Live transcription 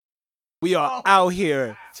We are out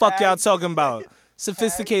here. Fuck y'all talking about.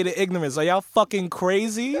 Sophisticated ignorance. Are y'all fucking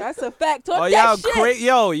crazy? That's a fact. Talk Are that y'all shit.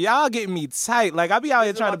 Yo, y'all getting me tight. Like, I be out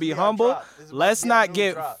here trying to be humble. Let's not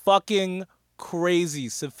get fucking crazy.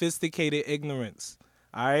 Sophisticated ignorance.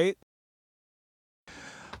 All right?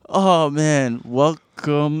 Oh, man.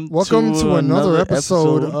 Welcome to another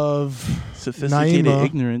episode of Sophisticated Naima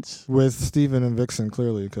Ignorance. With Steven and Vixen,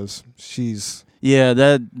 clearly, because she's... Yeah,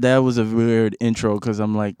 that was a weird intro, because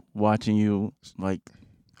I'm, like, watching you, like,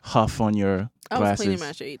 huff on your I was glasses. cleaning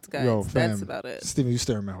my shades, guys. Yo, That's about it. Steven, you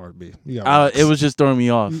staring at hard, B. It was just throwing me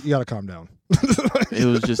off. You gotta calm down. It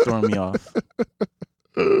was just throwing me off.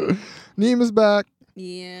 Neima's back.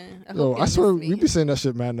 Yeah. Yo, I swear, we be saying that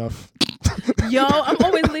shit mad enough. Yo, I'm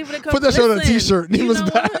always leaving it. Put that shit on a t-shirt. Neima's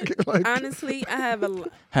back. Like, honestly, I have a...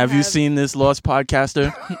 Have you seen this lost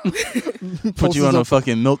podcaster? Put you on a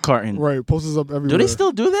fucking milk carton. Right, posters up everywhere. Do they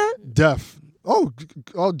still do that? Deaf. Oh,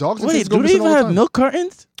 dogs and Wait, kids go do they missing even all the have time. milk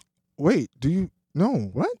cartons? Wait, do you... No,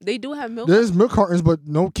 what? They do have milk. There's milk cartons, but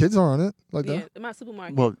no kids are on it like Yeah, that. in my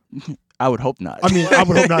supermarket. Well, I would hope not. I mean, I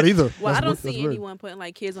would hope not either. Well, I don't That's see weird. anyone putting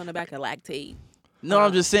like kids on the back of lactate. No,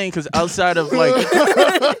 I'm just saying, because outside of like...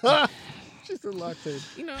 She said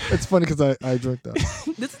lactate. You know, It's funny because I drink that.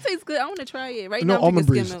 this tastes good. I want to try it right No, now. almond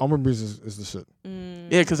breeze. breeze. Almond breeze is the shit.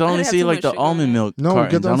 Yeah, because I only have see too like much the sugar in almond it. milk No,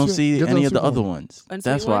 cartons. get I don't those see get any those of the sweet other ones. ones.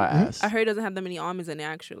 That's why I asked. I heard it doesn't have that many almonds in it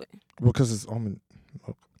actually. Well, because it's almond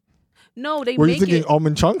milk. No, they Were you make thinking it.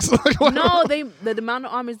 almond chunks? Like, what? No, the amount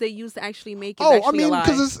of almonds they use to actually make it. Oh, actually I mean, a lie.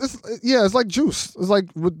 because it's like juice. It's like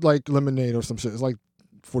with like lemonade or some shit. It's like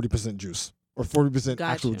 40% juice or 40%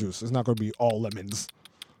 actual Gotcha. juice. It's not going to be all lemons.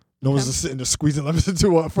 No one's just sitting there squeezing lemons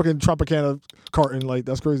into a fucking Tropicana carton. Like,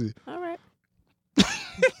 that's crazy. All right.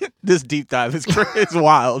 This deep dive is it's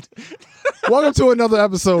wild. Welcome to another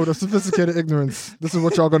episode of Sophisticated Ignorance. This is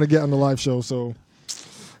what y'all going to get on the live show, so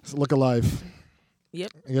look alive.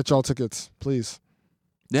 Yep. And get y'all tickets, please.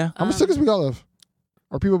 Yeah, How much tickets we got left?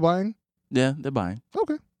 Are people buying? yeah, they're buying.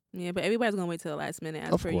 Okay. Yeah, but everybody's gonna wait till the last minute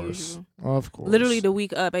as Of per course. usual. Of course. Literally the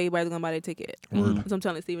week up, everybody's gonna buy their ticket. Mhm. So I'm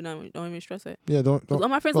telling Steven, don't even stress it. Yeah, don't. All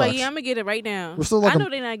my friends relax. like, yeah, I'm gonna get it right now. We're still like I know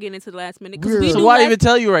they're not getting it to the last minute. We're- We So do So why last, even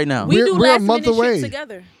tell you right now? we do We're a last month minute away. shit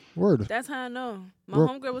together. Word. That's how I know. My We're-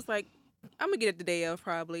 homegirl was like, I'm gonna get it the day of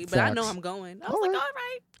probably, but I know Facts. I'm going. I was All like, right. all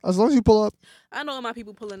right. As long as you pull up. I know my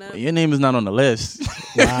people pulling up. Well, your name is not on the list.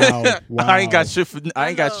 Wow. I ain't got shit for you.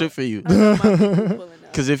 I know my people pulling up.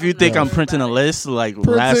 Because if you I'm think not I'm worried printing a about it. list like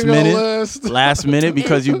Printing a last minute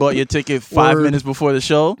because you bought your ticket 5 Word. minutes before the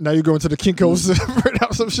show. Now you go into the Kinko's to print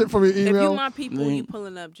out some shit from your If email. you my people, you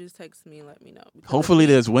pulling up, just text me and let me know. Because Hopefully if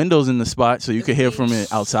we- there's windows in the spot so you if can hear we- from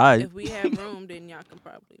it outside. If we have room, then y'all can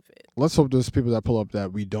probably fit. Let's hope there's people that pull up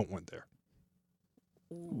that we don't want there.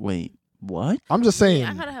 Wait, what? I'm just saying.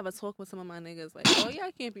 Yeah, I gotta have a talk with some of my niggas. Like, oh,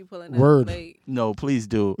 y'all can't be pulling up. Word. Like, No, please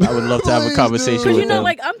do. I would love to have a Please conversation do. cause with you know, them.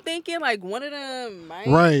 like I'm thinking, like one of them might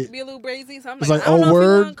Right. be a little brazy. So I'm It's like, like, I don't oh, know word,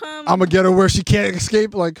 if you wanna come. I'm going to get her where she can't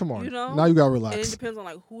escape. Like, come on. You know? Now you got to And it relax. depends on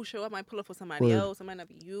like who show up. I might pull up for somebody Word. else. It might not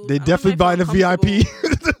be you. They I don't definitely know buying the if y'all VIP.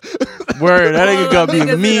 comfortable. Word, that nigga gonna be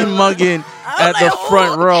Niggas in mean the- mugging I'm at like, the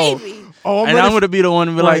front oh, row. baby. Oh, And I'm going to be the one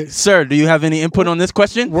to be like, Right. sir, do you have any input on this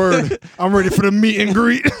question? Word. I'm ready for the meet and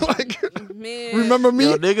greet. Like, Man. remember me?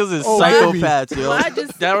 Yo, niggas is Oh, psychopaths, yo. Well, I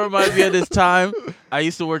just- That reminds me of this time. I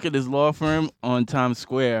used to work at this law firm on Times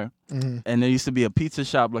Square, Mhm. and there used to be a pizza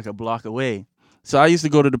shop like a block away. So I used to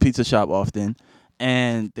go to the pizza shop often,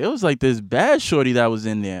 and there was like this bad shorty that was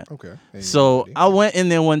in there. Okay. Hey, So buddy. I went in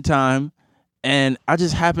there one time, and I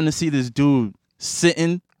just happened to see this dude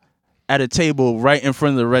sitting at a table right in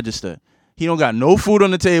front of the register. He don't got no food on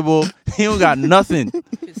the table. He don't got nothing.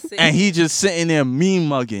 Just sitting. And he just sitting there mean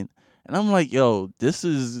mugging. And I'm like, yo, this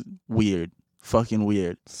is weird. Fucking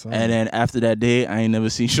weird. Son. And then after that day, I ain't never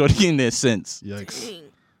seen Shorty in there since. Yikes. Dang,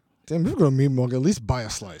 Damn, if you're going to mean mug, at least buy a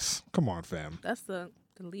slice. Come on, fam. that's the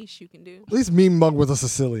least you can do. At least mean mug with a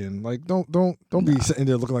Sicilian. Like, don't be sitting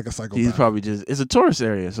there looking like a psychopath. He's probably just, it's a tourist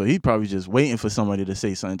area, so he's probably just waiting for somebody to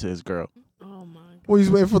say something to his girl. Oh my. Well,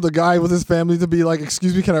 he's waiting for the guy with his family to be like,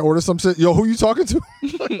 excuse me, can I order some shit? Yo, who you talking to?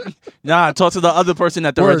 Nah, talk to the other person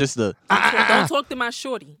at the Word. register. Don't talk to my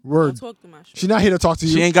shorty. Word. Don't talk to my shorty. She not here to talk to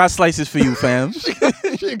you. She ain't got slices for you, fam.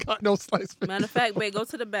 She ain't got no slice. Matter of fact, wait, go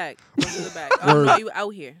to the back. Go to the back. I don't know you out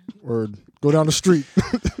here. Word. Go down the street.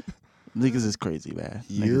 Niggas is crazy, man.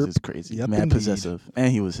 Yep. Niggas is crazy. Yep, Mad indeed. possessive.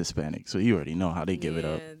 And he was Hispanic, so you already know how they give it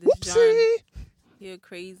up. This John, Whoopsie. he a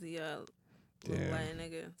crazy little Damn. Latin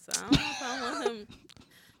nigga. So I don't know if I want him.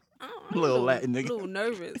 I'm Little a Latin nigga. A little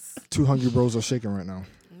nervous. Two hungry bros are shaking right now.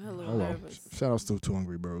 I'm a little Oh, well. nervous. Shout outs to Two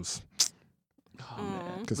Hungry Bros. Oh,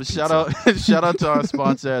 man. 'Cause But pizza. shout out to our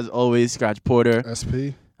sponsor as always, Scotch Porter.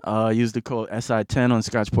 SP. Use the code SI10 on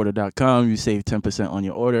scotchporter.com. You save 10% on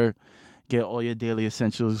your order. Get all your daily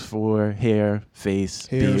essentials for hair, face,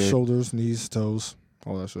 Hair, beard. shoulders, knees, toes,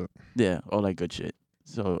 all that shit. Yeah, all that good shit.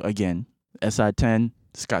 So again, SI10,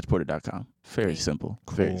 scotchporter.com. Very simple.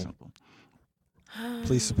 Very Cool. simple.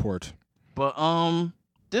 Please support. But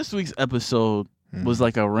this week's episode was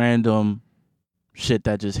like a random shit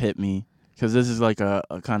that just hit me, because this is like a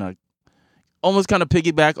kind of almost kind of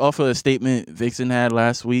piggyback off of a statement Vixen had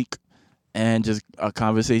last week, and just a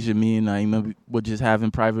conversation me and Naima would just have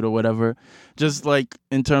in private or whatever. Just like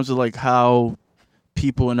in terms of like how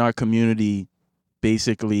people in our community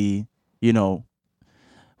basically, you know,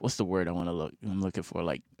 what's the word I'm looking for?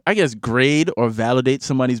 Like, I guess grade or validate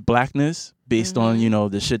somebody's blackness based on, you know,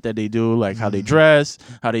 the shit that they do, like how they dress,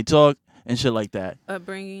 how they talk, and shit like that.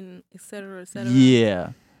 Upbringing, et cetera, et cetera.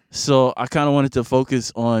 Yeah. So I kind of wanted to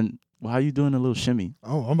focus on, well, how you doing a little shimmy?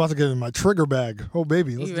 Oh, I'm about to get in my trigger bag. Oh,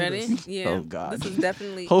 baby. Let's You do ready? this. Yeah. Oh, God. This is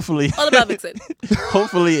definitely Hopefully, all about Vixen.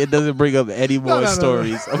 hopefully it doesn't bring up any more no.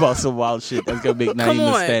 stories about some wild shit that's going to make Come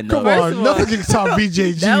Naima on. stand Come up. First of on. all, Nothing can top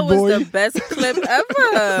BJG, That was boy. the best clip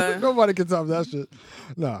ever. Nobody can top that shit.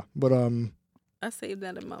 Nah, but I saved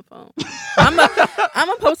that in my phone. I'm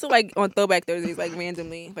a post it like on Throwback Thursdays, like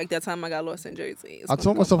randomly, like that time I got lost in Jersey. It's I gonna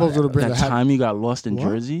told go myself I was gonna forever. bring That the hat. time you got lost in What?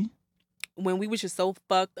 Jersey? When we was just so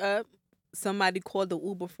fucked up. Somebody called the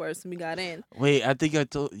Uber first and we got in. Wait, I think I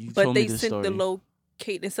told you. But told they me this sent story. the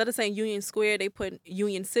locate instead of saying Union Square, they put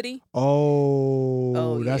Union City.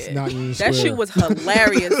 Oh, that's yeah. not Union Square. That shit was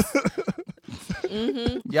hilarious.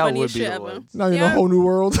 Y'all Funniest would be shit the ever. ones. Now you're in a Yeah. whole new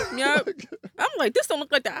world. Yeah. I'm like, this don't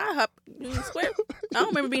look like the IHOP Union Square. I don't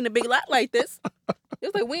remember being a big lot like this. It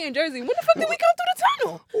was like, we in Jersey. When the fuck did we go through the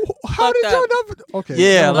tunnel? How Fucked did y'all up. not? Okay.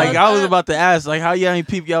 Yeah, Fucked like I was up. about to ask, like how many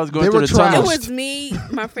people y'all was going They through were the tunnel? It trashed. was me,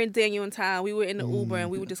 my friend Daniel, and Ty. We were in the Uber and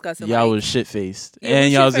we were discussing. Y'all like, was shit faced, Yeah, we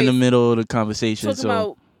and y'all was in the shit-faced. middle of the conversation. talking So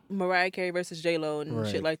about Mariah Carey versus J Lo and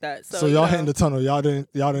Right. shit like that. So, So you y'all know, hitting the tunnel. Y'all didn't.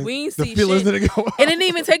 We ain't The see feelings shit. didn't go. It didn't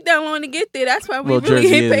even take that long to get there. That's why we well, really Jersey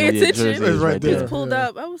didn't pay is, yeah, attention. Jersey It's is right right there. there. Just pulled Yeah.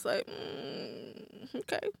 up. I was like,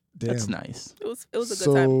 okay. Damn. That's nice. It was a good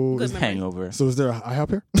So time. Good it's memory. Hangover. So is there a IHOP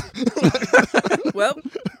here? Well,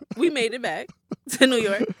 we made it back to New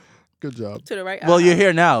York Good job. to the right. Well, you're IHOP.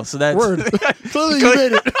 here now, so that's Word. Clearly you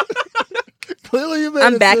made it. Clearly you made it.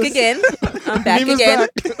 I'm back sis. again. I'm back Nima's again.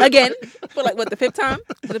 back. Again. For like, what, the 5th time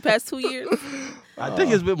in the past 2 years? I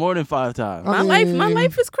think it's been more than 5 times. I My mean,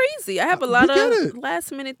 life is crazy. I have a we lot get it. of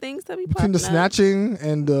last minute things to be Between popping the up. snatching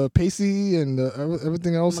and the pacey and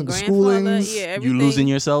everything else My and the grandfather, schoolings yeah, everything. You losing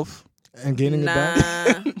yourself? and gaining it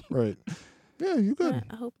back. Nah. Right. Yeah, you good. Nah,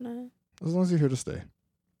 I hope not. As long as you're here to stay.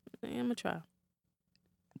 I'm gonna try.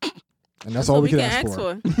 And that's all we can ask ask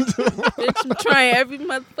for. Bitch, I'm trying every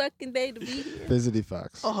motherfucking day to be here. Visiting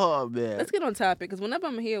facts. Oh man, Let's get on topic, because whenever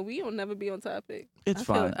I'm here, we don't never be on topic. it's I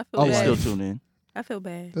feel- fine. I feel They bad. still tune in. I feel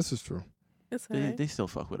bad. This is true. It's They, alright. they still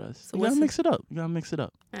fuck with us. So You gotta what's- mix it up. You gotta mix it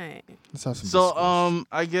up. Alright. Let's have some So discourse.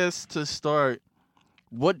 I guess to start,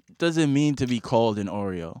 what does it mean to be called an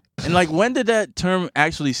Oreo? And like, when did that term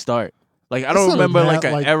actually start? Like, I don't It's remember not like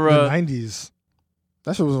an the era, 90s.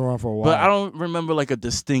 That shit was around for a while. but I don't remember like a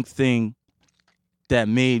distinct thing that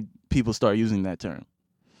made people start using that term.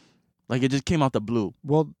 Like, it just came out the blue.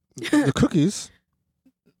 Well, the cookies.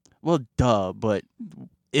 Well, duh, but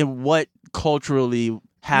in what culturally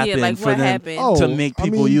happened Yeah, like for what them happened? Oh, to make I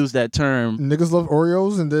people mean, use that term? Niggas love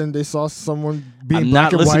Oreos, and then they saw someone being I'm black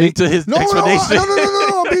not and listening white. to his No, explanation.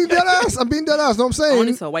 no. I'm being dead ass. I'm being dead ass. No, I'm I saying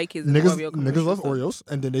only saw white kids in niggas, Oreo niggas love commercials.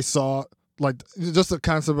 Oreos, and then they saw like just the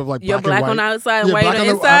concept of like You're black black and on white. the outside, Yeah, white black on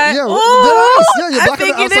the the- inside. yeah, Ooh, you're I black on the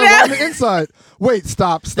figured outside, it white out. on the inside. Wait,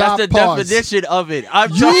 stop, That's the pause. definition of it.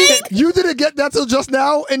 I'm trying. You didn't get that till just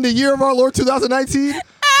now in the year of our Lord 2019.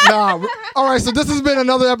 Nah. All right, so this has been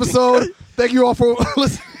another episode. Thank you all for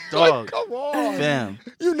listening. Dog. Come on, Fam.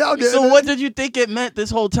 you now did. So what did you think it meant this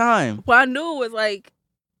whole time? Well, I knew it was like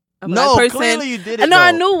a black No, person. clearly you did I it. know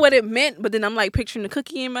I though. knew what it meant, but then I'm like picturing the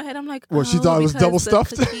cookie in my head. I'm like, Well, she oh, thought it was because double the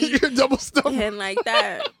stuffed. cookie You're double stuffed. and like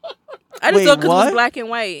that. I just Wait, thought because it what? was black and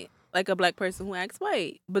white, like a black person who acts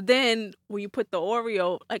white. But then when you put the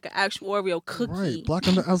Oreo, like an actual Oreo cookie, Right, black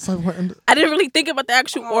on the outside, white on the. I didn't really think about the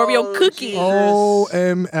actual Oreo cookie.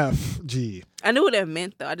 OMFG. I knew what it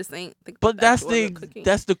meant though. I just ain't think. But about that's the actual Oreo cookie.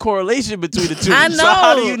 that's the correlation between the two. I know. So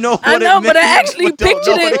how do you know what I know, it meant? but I actually You don't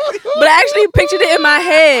pictured know it. But I actually pictured it in my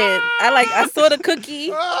head. I saw the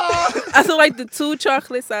cookie. I saw like the 2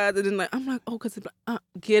 chocolate sides, and then like I'm like, oh, cause it's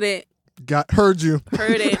get it, Heard you.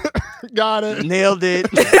 heard it. Got it. Nailed it.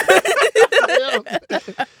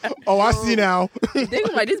 Oh, I see now. They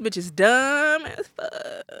were like, this bitch is dumb as fuck.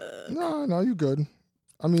 No, you good.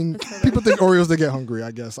 I mean, people think Oreos they get hungry.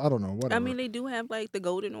 I guess I don't know. Whatever. I mean, they do have like the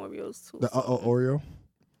golden Oreos too. The Oreo.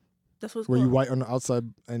 That's what's where called. you white on the outside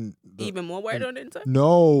and Even more white on the inside.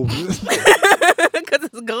 No, Because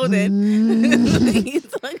it's golden. He's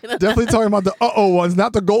talking about definitely talking about the ones,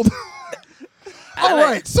 not the golden. All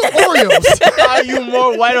right, so Oreos. How are you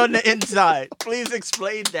more white on the inside? Please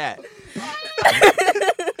explain that.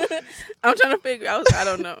 I'm trying to figure out. I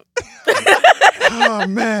don't know. Oh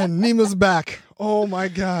man, Nima's back. Oh my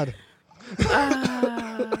god.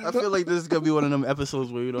 I feel like this is gonna be one of them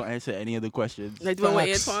episodes where we don't answer any of the questions. Like the one with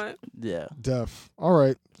Facts. Antoine. Yeah. Def. All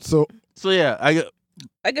right, so Yeah,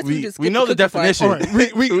 I guess we just we know the cookie part. definition. all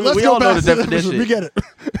right, let's We go all know back the to the definition. We get it.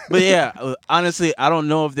 But yeah, honestly, I don't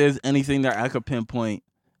know if there's anything that I could pinpoint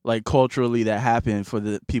like culturally that happened for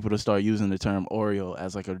the people to start using the term Oreo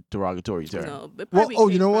as like a derogatory term. No, but Well,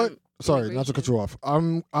 probably you know came what? from Sorry, not to cut immigration. you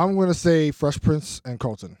off. I'm gonna say Fresh Prince and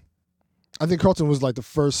Carlton. I think Carlton was like the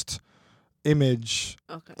first image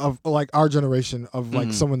Okay. of like our generation of like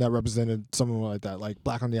Mhm. someone that represented someone like that, like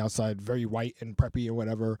black on the outside, very white and preppy and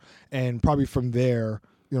whatever. And probably from there,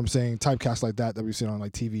 you know what I'm saying, typecast like that we've seen on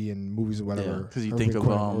like TV and movies and whatever. 'cause you everybody think of,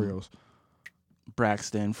 quoting Oreos.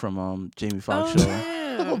 Braxton from Jamie Oh, Foxx show. yeah.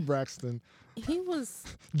 Oh, Braxton. He was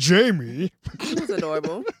Jamie.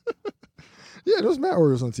 adorable. Yeah, there was mad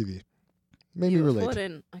Oreos on TV. Made me Yeah, before relate.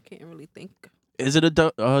 then, I can't really think. Is it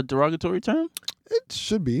a derogatory term? It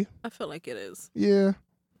should be. I feel like it is. Yeah.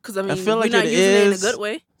 Because I mean, feel like we're not it using it in a is. good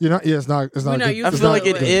way. You're not. Yeah, it's not. It's We're not. not good- using I it's feel not like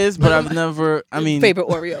it good. is, but I've never. I mean, Favorite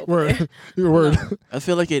Oreo. Word. Your word. I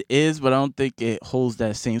feel like it is, but I don't think it holds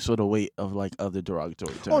that same sort of weight of like other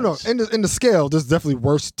derogatory terms. Oh no, in the scale, there's definitely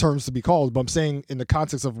worse terms to be called. But I'm saying in the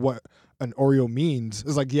context of what an Oreo means,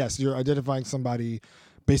 it's like yes, you're identifying somebody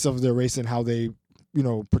based off of their race and how they,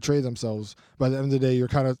 portray themselves. But at the end of the day, you're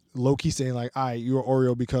kind of low key saying like, you're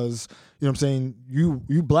Oreo because you know what I'm saying, you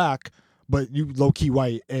black, but you low key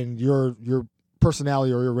white, and your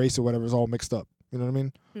personality or your race or whatever is all mixed up. You know what I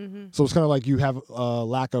mean? Mm-hmm. So it's kind of like you have a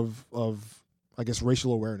lack of I guess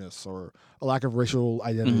racial awareness or a lack of racial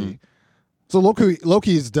identity. So low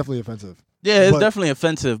key is definitely offensive. Yeah, it's But- definitely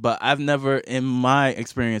offensive, but I've never, in my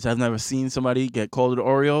experience, I've never seen somebody get called an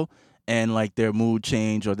Oreo and like their mood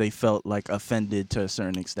change or they felt like offended to a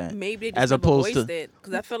certain extent. Maybe they just As never opposed voiced to- it.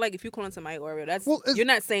 Because I feel like if you're calling somebody Oreo, that's Well, it's- you're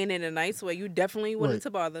not saying it in a nice way. You definitely wanted Right. to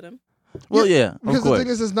bother them. Well, yeah, of Because the course. thing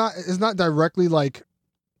is, it's not directly like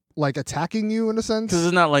attacking you in a sense. Because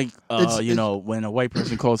it's not like, It's- when a white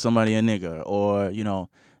person calls somebody a nigger or,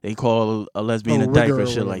 they call a lesbian A a wigger dyke or or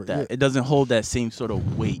shit like whatever, that. yeah. It doesn't hold that same sort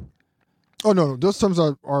of weight. Oh no, those terms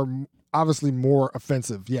are obviously more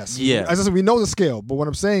offensive. Yes. Yeah. As I said, we know the scale, but what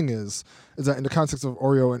I'm saying is that in the context of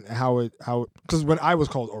Oreo and how because when I was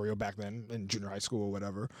called Oreo back then in junior high school or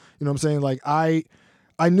whatever, you know what I'm saying? Like I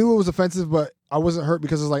knew it was offensive, but I wasn't hurt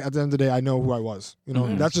because it's like at the end of the day I know who I was. You know,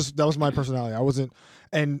 Mhm. that was my personality. I wasn't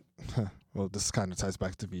well, this kind of ties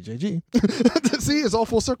back to VJG. See, it's all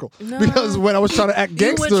full circle. No. Because when I was trying to act You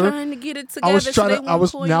were gangster, trying to get it together. I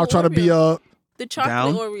was now trying to be the chocolate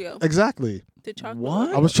Down? Oreo. exactly. The chocolate What?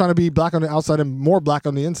 Oreo. I was trying to be black on the outside and more black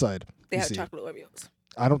on the inside. They you have see. chocolate Oreos.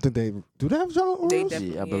 I don't think they do. They have chocolate They Oreos?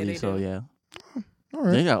 definitely- Yeah, I yeah, believe they so, do. yeah. All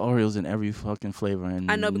They right. got Oreos in every fucking flavor. And,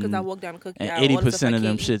 I know because I walked down a cookie and aisle. 80% of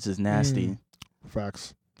them shit. shits is nasty.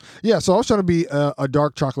 Facts. Yeah, so I was trying to be a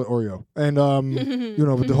dark chocolate Oreo, and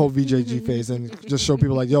with the whole VJG phase, and just show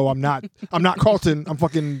people like, yo, I'm not Carlton. I'm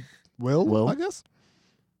fucking Will. I guess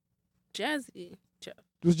Jazzy.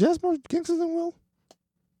 was Jazz more gangster than Will?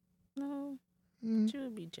 No, Mm. she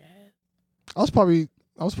would be Jazz. I was probably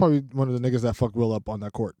one of the niggas that fucked Will up on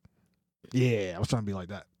that court. Yeah, I was trying to be like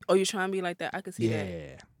that. Oh, you trying to be like that? I could see that.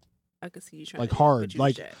 Yeah. I could see you trying Like to hard, but you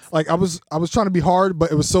like- Jazz. Like I was trying to be hard,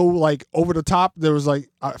 but it was so like over the top. There was like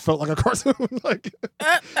I felt like a cartoon. Like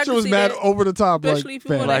I she could was see mad that. over the top. Especially Like if you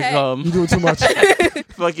fam, wanna Like, you doing too much.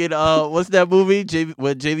 fucking, what's that movie?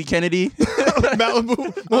 with JB Kennedy?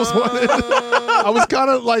 Malibu Most Wanted. I was kind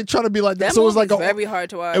of like trying to be like that. That So it was like very hard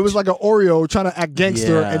to watch. it was like an Oreo trying to act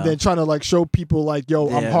gangster Yeah. and then trying to like show people like, yo,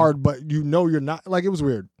 I'm Yeah. hard, but you're not. Like it was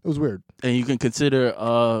weird. It was weird. And you can consider,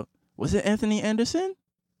 was it Anthony Anderson?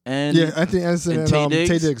 And Yeah, Anthony Anderson and Tay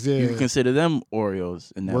Diggs. Yeah, You can consider them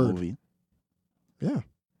Oreos in that Word. movie. yeah.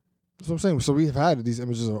 That's what I'm saying. So we've had these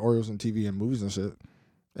images of Oreos on TV and movies and shit,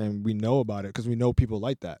 and we know about it because we know people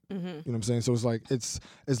like that. Mhm. You know what I'm saying? So it's like it's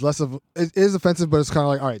less of it is offensive, but it's kind of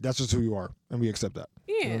like, all right, that's just who you are, and we accept that.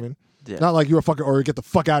 Yeah. You know what I mean? Yeah. Not like you're a fucking Oreo. Get the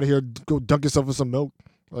fuck out of here. Go dunk yourself with some milk.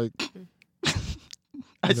 Like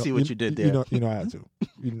I see what you did there. You know I had to.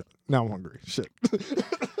 Now I'm hungry. Shit.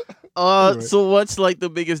 Anyway. So what's like the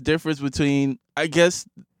biggest difference between, I guess,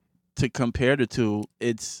 to compare the two,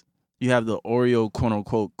 it's you have the Oreo quote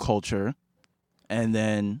unquote culture, and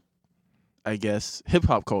then I guess hip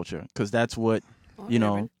hop culture, because that's what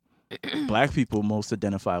black people most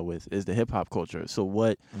identify with is the hip hop culture. So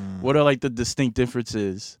what are like the distinct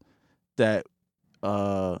differences that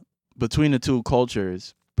between the two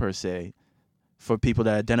cultures per se, for people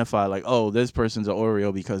that identify like, oh, this person's an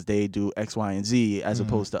Oreo because they do X, Y, and Z, as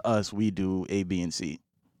opposed to us, we do A, B, and C.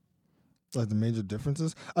 Like the major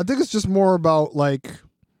differences? I think it's just more about like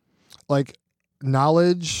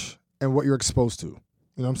knowledge and what you're exposed to. You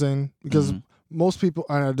know what I'm saying? Because most people,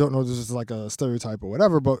 and I don't know if this is like a stereotype or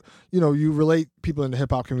whatever, but you relate people in the hip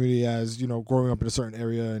hop community as growing up in a certain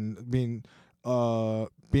area and being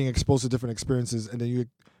exposed to different experiences, and then you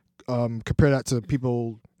compare that to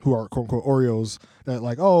people who are quote unquote Oreos that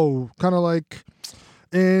like, oh, kind of like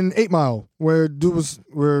in 8 Mile where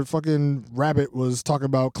fucking Rabbit was talking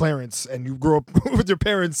about Clarence, and you grew up with your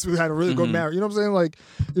parents who had a really good marriage. You know what I'm saying? Like,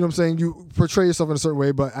 you portray yourself in a certain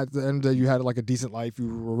way, but at the end of the day, you had like a decent life. You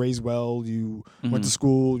were raised well. You went to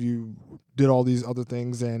school. You did all these other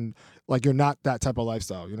things, and like you're not that type of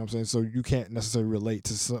lifestyle. You know what I'm saying? So you can't necessarily relate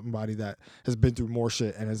to somebody that has been through more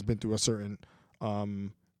shit and has been through a certain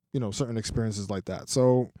certain experiences like that.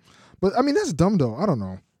 So, but I mean, that's dumb though. I don't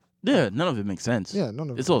know. Yeah, none of it makes sense. Yeah,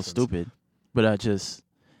 none of it. It's all stupid. But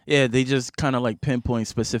they just kind of like pinpoint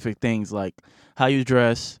specific things like how you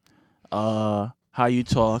dress, how you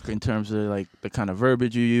talk in terms of like the kind of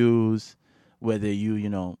verbiage you use, whether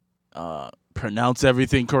you pronounce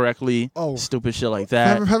everything correctly, stupid shit like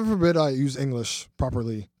that. Heaven forbid I use English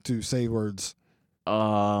properly to say words.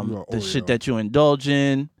 The shit that you indulge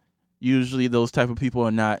in. Usually those type of people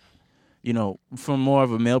are not, from more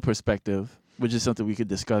of a male perspective, which is something we could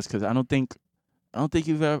discuss, because I don't think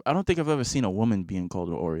I've ever seen a woman being called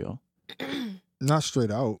an Oreo. Not straight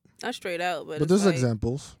out. Not straight out, but there's like,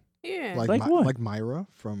 examples. Yeah. Like what? Like Myra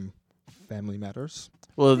from Family Matters.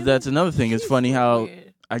 Well, that's another thing. It's funny how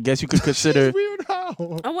weird. I guess you could consider. She's weird how?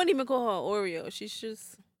 I wouldn't even call her Oreo. She's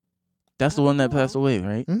just. That's the one that passed away,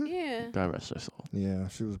 right? Mm-hmm. Yeah. God rest her soul. Yeah,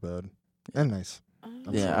 she was bad and nice.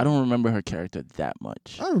 Yeah, I don't remember her character that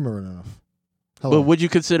much. I remember it enough. Hello. But would you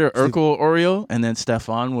consider Urkel Oreo, and then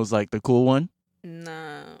Stefan was like the cool one?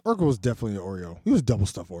 Nah. Urkel was definitely an Oreo. He was double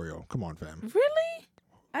stuffed Oreo. Come on, fam. Really?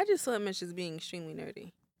 I just saw him as just being extremely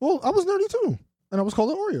nerdy. Well, I was nerdy too, and I was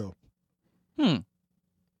called an Oreo.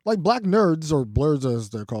 Like black nerds or blurs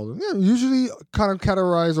as they're called, usually kind of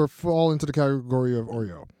categorize or fall into the category of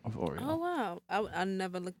Oreo. Oh wow, I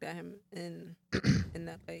never looked at him in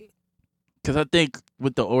that light. Because I think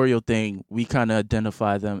with the Oreo thing, we kind of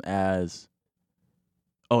identify them as,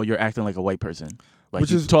 oh, you're acting like a white person. Like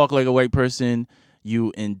you talk like a white person,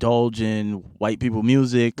 you indulge in white people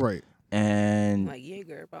music. Right. And like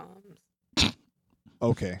Jaeger bombs.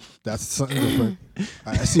 Okay, that's something different.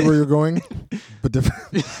 I see where you're going, but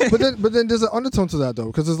different. but then there's an undertone to that though,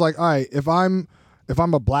 because it's like, all right, if I'm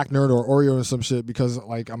a black nerd or Oreo or some shit because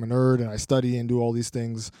like I'm a nerd and I study and do all these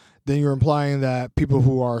things, then you're implying that people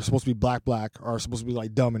who are supposed to be black are supposed to be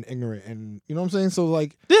like dumb and ignorant, and you know what I'm saying? So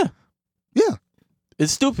like, yeah,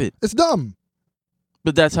 it's stupid. It's dumb.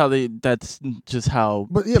 But that's just how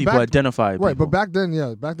people identify people. Right, but back then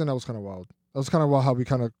that was kind of wild. That was kind of wild how we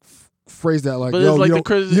kind of phrase that like, but yo, like you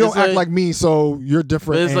don't act like me, so you're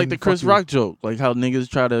different. But it's like the Chris Rock joke, like how niggas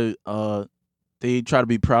try to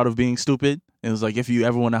be proud of being stupid. It was like, if you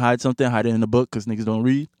ever want to hide something, hide it in a book because niggas don't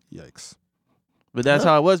read. Yikes. But that's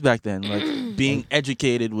how it was back then. Like being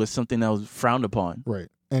educated was something that was frowned upon. Right,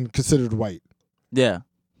 and considered white. Yeah,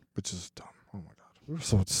 which is dumb. Oh my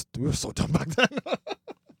god, we were so dumb back then.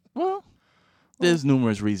 Well, there's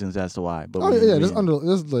numerous reasons as to why. But there's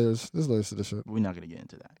layers to this shit. We're not gonna get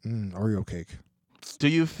into that. Oreo cake. Do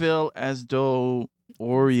you feel as though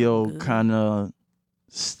Oreo kind of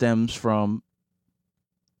stems from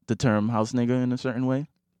the term house nigga in a certain way?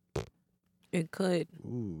 It could.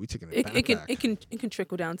 Ooh, we taking it can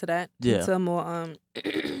trickle down to that. Yeah. It's a more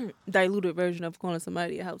diluted version of calling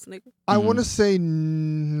somebody a house nigga. I want to say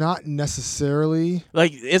not necessarily.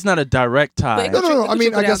 Like it's not a direct tie. No. I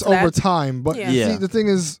mean, I guess over time, but yeah. See, the thing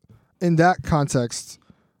is, in that context,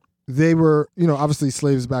 they were, obviously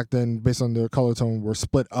slaves back then, based on their color tone, were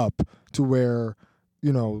split up to where,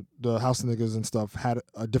 the house niggas and stuff had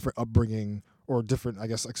a different upbringing. Or different, I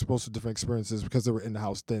guess, exposed to different experiences because they were in the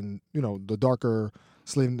house than, the darker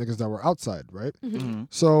slave niggas that were outside, right? Mm-hmm.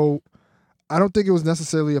 So I don't think it was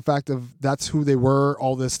necessarily a fact of that's who they were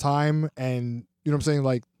all this time. And, you know what I'm saying?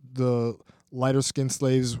 Like the lighter skinned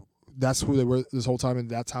slaves, that's who they were this whole time. And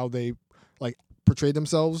that's how they like portrayed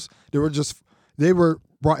themselves. They were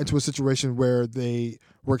brought into a situation where they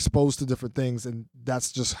were exposed to different things. And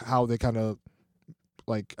that's just how they kind of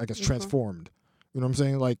like I guess transformed. You know what I'm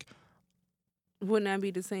saying? Like, wouldn't that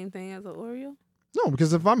be the same thing as an Oreo? no,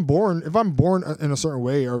 because if I'm born in a certain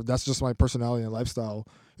way, or that's just my personality and lifestyle,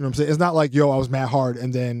 you know what I'm saying? It's not like, yo, I was mad hard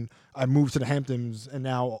and then I moved to the Hamptons and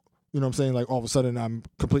now, you know what I'm saying, like all of a sudden I'm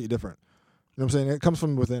completely different. You know what I'm saying? It comes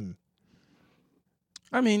from within.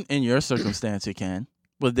 I mean, in your circumstance, it can.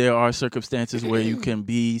 But there are circumstances where you can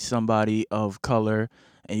be somebody of color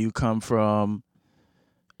and you come from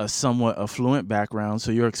a somewhat affluent background,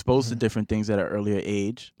 so you're exposed to different things at an earlier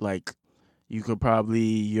age. Like, you could probably,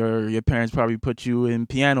 your parents probably put you in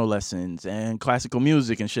piano lessons and classical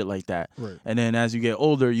music and shit like that. Right. And then as you get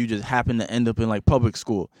older, you just happen to end up in like public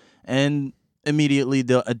school. And immediately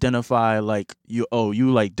they'll identify like, you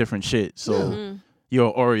like different shit. So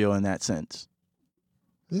you're Oreo in that sense.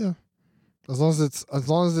 Yeah. As long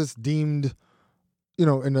as it's deemed, you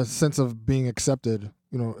know, in a sense of being accepted,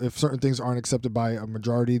 you know, if certain things aren't accepted by a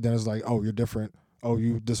majority, then it's like, oh, you're different. Oh,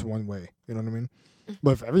 you this one way. You know what I mean?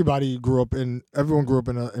 But if everyone grew up in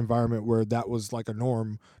an environment where that was like a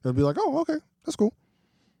norm, they'd be like, oh, okay, that's cool.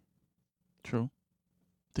 True.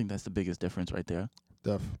 I think that's the biggest difference right there.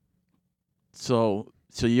 Def. So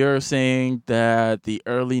you're saying that the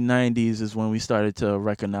early 90s is when we started to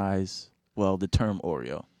recognize, well, the term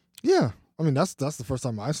Oreo. Yeah. I mean, that's the first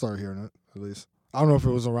time I started hearing it, at least. I don't know if it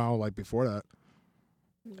was around like before that.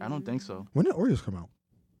 I don't think so. When did Oreos come out?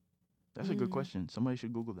 That's a good question. Somebody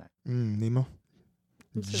should Google that. Nemo.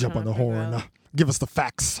 I'm still Jump on the trying to figure horn. out. Give us the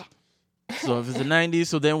facts. So if it's the 90s,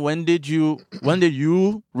 so then when did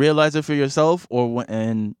you realize it for yourself, or when?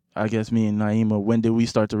 And I guess me and Naima, when did we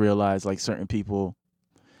start to realize like certain people?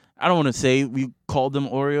 I don't want to say we called them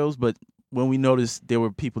Oreos, but when we noticed there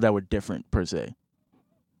were people that were different per se,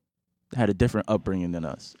 had a different upbringing than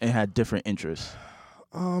us, and had different interests.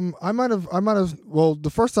 I might have. Well, the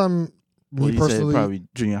first time. Well, Me you personally, said probably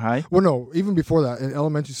junior high. Well, no, even before that, in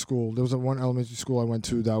elementary school, there was one elementary school I went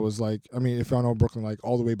to that was like, I mean, if y'all know Brooklyn, like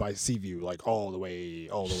all the way by Seaview, like all the way.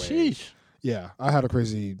 Sheesh. Yeah, I had a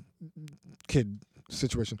crazy kid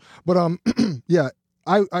situation, but yeah,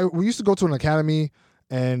 we used to go to an academy,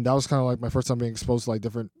 and that was kind of like my first time being exposed to like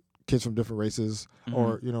different kids from different races,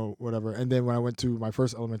 or you know whatever. And then when I went to my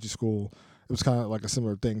first elementary school, it was kind of like a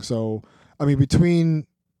similar thing. So I mean, between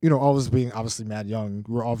you know, always being obviously mad young,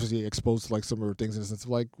 we're obviously exposed to like similar things in the sense of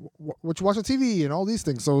like what you watch on TV and all these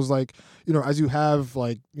things. So it was like, you know, as you have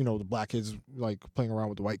like, you know, the black kids like playing around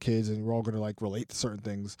with the white kids, and we're all going to like relate to certain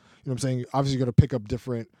things. You know what I'm saying? Obviously, you're going to pick up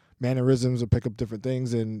different mannerisms or pick up different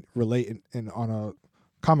things and relate in on a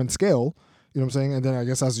common scale. You know what I'm saying? And then I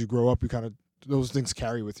guess as you grow up, you kind of, those things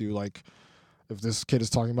carry with you. Like, if this kid is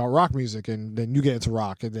talking about rock music and then you get into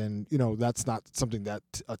rock, and then, you know, that's not something that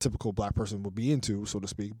a typical black person would be into, so to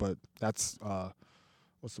speak, but that's,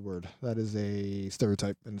 what's the word? That is a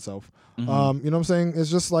stereotype in itself. You know what I'm saying? It's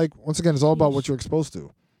just like, once again, it's all about what you're exposed to.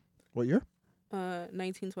 What year?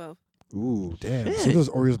 1912. Ooh, damn. See those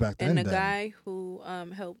Oreos back then. And the guy who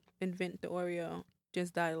helped invent the Oreo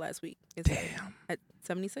just died last week. Damn. At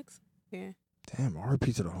 76? Yeah. Damn,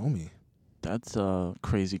 R.I.P. to the homie. That's a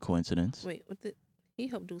crazy coincidence. Wait, what did he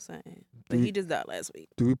helped do something? But he just died last week.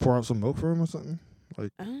 Do we pour out some milk for him or something?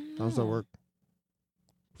 Like, I don't how does that know. work?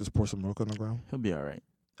 Just pour some milk on the ground? He'll be all right.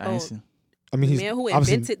 Oh, I mean, The he's man who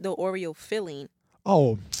obviously- invented the Oreo filling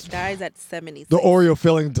Oh, dies at 76. the Oreo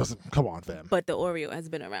filling doesn't. Come on, fam. But the Oreo has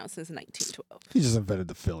been around since 1912. He just invented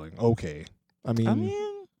the filling. Okay. I mean,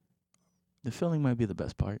 the filling might be the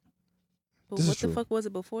best part. But This is what the true. fuck was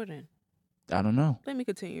it before then? I don't know. Let me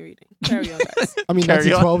continue reading. Carry on, guys. I mean,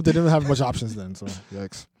 Carry on. 1912, they didn't have much options then, so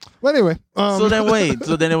yikes. But anyway, So then wait.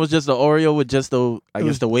 So then it was just the Oreo with just the, I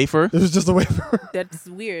guess, the wafer? it was just a wafer. That's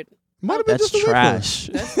weird. Might have been That's just a trash.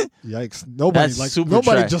 wafer. Yikes! Nobody That's likes. super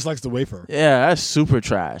Nobody trash. just likes the wafer. Yeah, that's super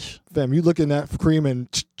trash. Fam, you looking at cream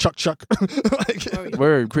and chuck. Like, Oreo.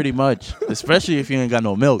 Word, pretty much. Especially if you ain't got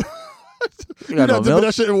no milk. You you got not no dipping milk?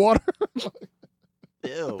 that shit in water.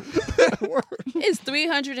 Ew. It's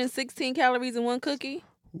 316 calories in one cookie?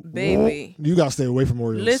 Baby. You gotta stay away from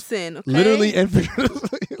Oreos. Listen, okay? Literally and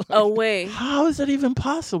figuratively. Away. How is that even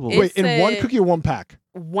possible? It Wait, in one said- cookie or one pack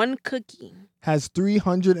One cookie. has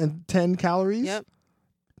 310 calories. Yep.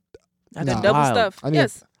 That's Nah. The double wild. stuff. I need-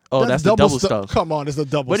 Yes. Oh, that's the double stuff. Come on, it's the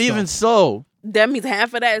double But stuff. even so, That means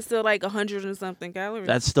half of that is still like 100 and something calories.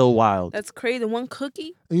 that's still wild. That's crazy. One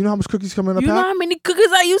cookie? And you know how much cookies come in a You know pack? how many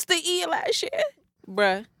cookies I used to eat last year?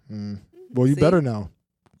 Bruh. Well, you See? better now.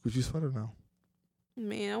 Because you sweater now.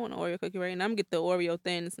 Man, I want an Oreo cookie right now. I'm going to get the Oreo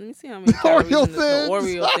thins. Let me see how many calories Oreo in the Thins.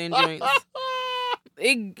 Oreo thin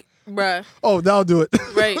joints. Bruh. Oh, that'll do it.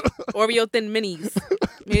 Right. Oreo thin minis.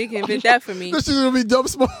 Maybe you can fit that for me. This is gonna be dumb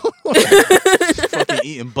small. Fucking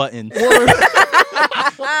eating buttons. Word.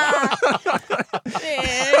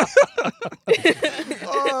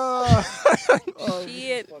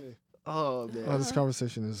 Shit. Oh man. Oh, this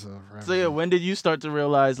conversation is. So yeah, when did you start to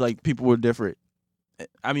realize like people were different?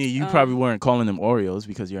 I mean, you probably weren't calling them Oreos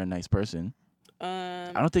because you're a nice person.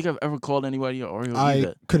 I don't think I've ever called anybody an Oreo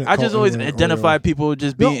either. I just always identify people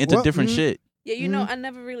just being into different shit. Yeah, you know, I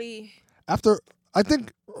never really. After, I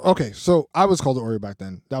think, okay, so I was called an Oreo back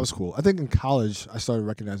then. That was cool. I think in college, I started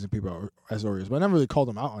recognizing people as Oreos, but I never really called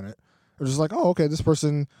them out on it. I was just like, oh, okay, this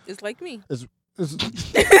person It's like me. is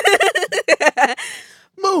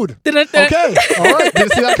mood. Okay, all right,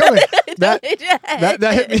 didn't see that coming. That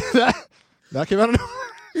hit me. That came out of nowhere.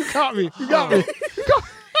 You got me. You got me.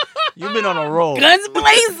 You've been on a roll. Guns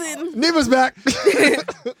blazing. Neva's back.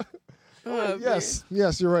 Oh, yes,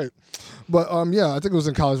 you're right. But yeah, I think it was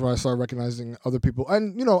in college when I started recognizing other people.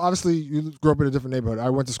 And you know, obviously, you grew up in a different neighborhood. I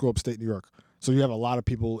went to school upstate New York, so you have a lot of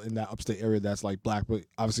people in that upstate area that's like black, but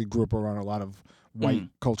obviously grew up around a lot of white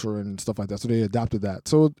culture and stuff like that. So they adopted that.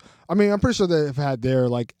 So I mean, I'm pretty sure they've had their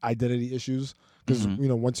like identity issues because you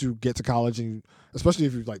know, once you get to college and especially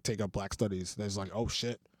if you like take up black studies, there's like, oh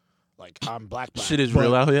shit. Like I'm black. Shit is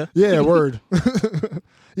real out here. Yeah, word.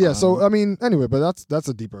 Yeah, so I mean, anyway, but that's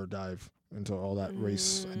a deeper dive into all that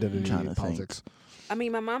race, identity, and politics. I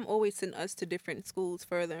mean, my mom always sent us to different schools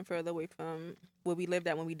further and further away from where we lived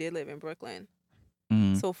at when we did live in Brooklyn.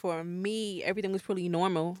 So for me, everything was pretty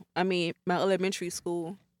normal. I mean, my elementary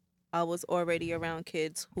school, I was already around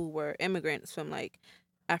kids who were immigrants from like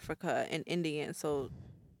Africa and India. So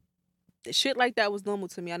shit like that was normal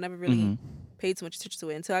to me. I never really paid too much attention to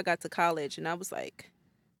it until I got to college, and I was like,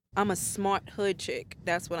 I'm a smart hood chick.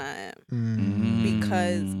 That's what I am.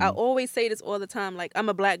 Because I always say this all the time, like, I'm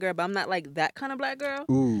a black girl, but I'm not like that kind of black girl.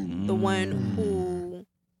 The one who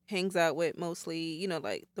hangs out with mostly, you know,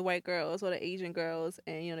 like the white girls or the Asian girls,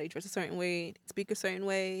 and, you know, they dress a certain way, speak a certain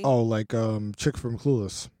way. Oh, like chick from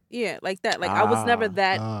Clueless. Yeah, like that. Like, I was never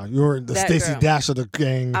that. You were the Stacey Dash of the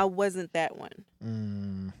gang. I wasn't that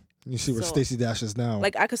one. You see where Stacey Dash is now.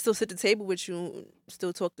 Like, I could still sit at the table with you,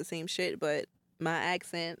 still talk the same shit, but my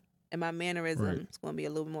accent and my mannerism is going to be a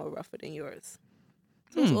little more rougher than yours.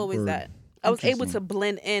 So it's always that. I was able to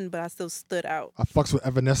blend in, but I still stood out. I fucks with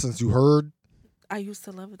Evanescence, you heard? I used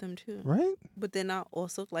to love them too. Right? But then I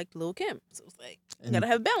also liked Lil' Kim. So it's like, you gotta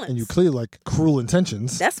have balance. And you clearly like Cruel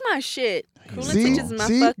Intentions. That's my shit. Cruel Intentions is my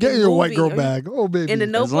fucking get in your movie. white girl bag. Oh, baby. In the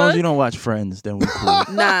Notebook? As long as you don't watch Friends, then we cool.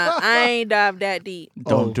 Nah, I ain't dive that deep.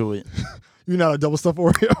 Don't do it. You're not a double stuffed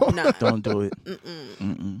Oreo? Nah. Don't do it.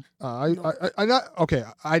 I not okay.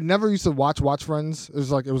 I never used to watch Friends. It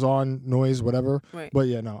was like it was on noise, whatever. Right. But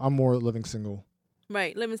yeah, no, I'm more living single.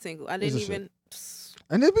 Right, living single. I didn't even.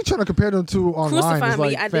 And they be trying to compare them to online. Crucify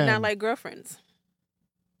me. Like, I did not like Girlfriends.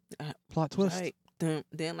 Plot twist. Like, then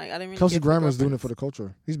like I didn't really. Kelsey Grammer's doing it for the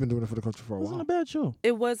culture. He's been doing it for the culture for a while. It wasn't a bad show.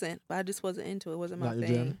 It wasn't, but I just wasn't into it. It wasn't my Not your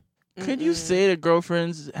thing. Could you say that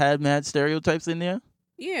Girlfriends had mad stereotypes in there?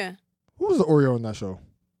 Yeah. Who was the Oreo in that show?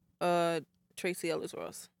 Tracy Ellis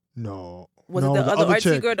Ross. No. Was it the other artsy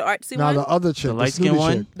chick. girl, the artsy No, one? the other chick. The light-skinned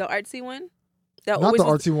one? The artsy one? Not the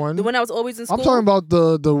artsy one. The one that was always in school? I'm talking about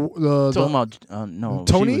the talking about, no.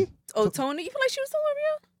 Tony? Tony? You feel like she was still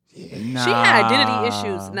Oreo? Nah. She had identity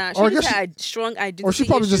issues. Nah, she just had strong identity Or she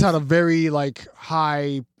probably issues. just had a very, like,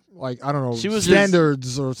 high, like, I don't know, She was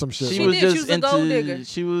standards or some shit. She was did. just She was a gold digger.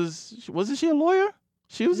 She wasn't she a lawyer?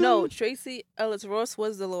 She was No, Tracy Ellis Ross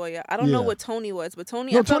was the lawyer. I don't know what Tony was, but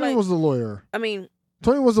Tony. No, Tony was the lawyer. I mean,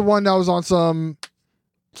 Tony was the one that was on some.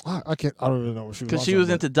 I don't even know what she was. Because on she was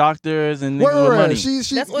some, into doctors and niggas with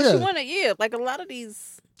money. that's what she wanted. Yeah, like a lot of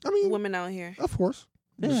these women out here. Of course.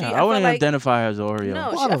 Yeah, I wouldn't identify her as Oreo.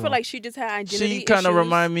 No, I feel like she just had identity She kind of issues.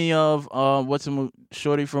 remind me of what's a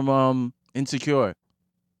shorty from Insecure.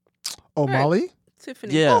 Oh, Right. Molly?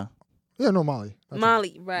 Tiffany. Yeah. Yeah, no, Molly.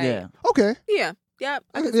 Molly, right. Yeah. Okay. Yeah. Yeah.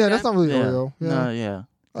 I can see Yeah, that's not really Yeah. Oreo. Yeah. No, yeah.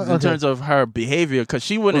 Okay. In terms of her behavior, because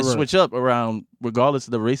she wouldn't Right. switch up around regardless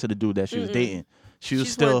of the race of the dude that she was dating. She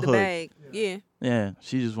was still wanted the hood. bag. Yeah. Yeah,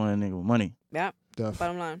 she just wanted a nigga with money. Yeah. Def.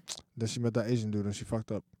 Bottom line. Then she met that Asian dude and she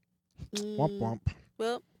fucked up. Womp womp.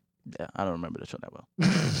 Well, Yeah, I don't remember the show that well.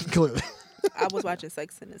 Clearly. I was watching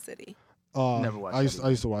Sex in the City. Never watched I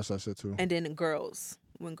used to watch that shit too. And then Girls,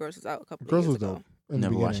 when Girls was out a couple Girls of was years dope. ago. In the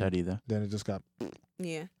Never watched beginning. that either. Then it just got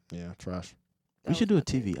Yeah. trash. We should do a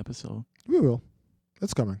TV episode. We will.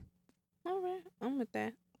 It's coming. All right. I'm with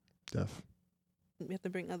that. Def. We have to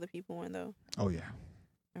bring other people in, though. Oh yeah.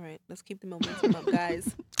 All right. Let's keep the momentum up,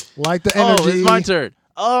 guys. Like the energy. Oh, it's my turn.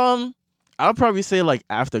 I'll probably say like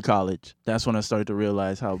after college. That's when I started to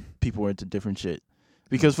realize how people were into different shit.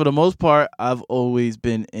 Because for the most part, I've always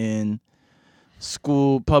been in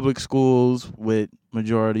public schools with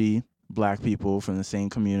majority black people from the same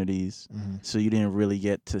communities. So you didn't really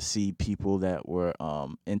get to see people that were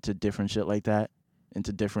into different shit like that,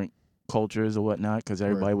 into different cultures or whatnot, because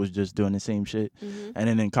everybody was just doing the same shit. And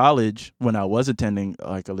then in college, when I was attending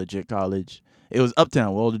like a legit college, it was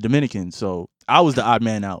uptown with all the Dominicans, so I was the odd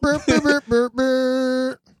man out.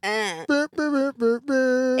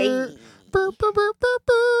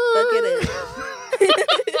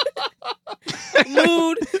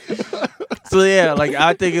 Mood. So yeah, like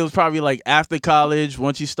I think it was probably like after college,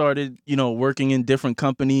 once you started, working in different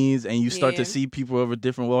companies and you start to see people of a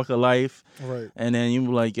different walk of life. Right. And then you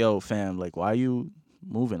were like, yo, fam, like why are you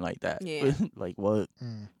moving like that? Yeah. Like what?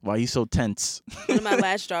 Why are you so tense? One of my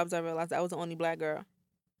last jobs, I realized I was the only black girl.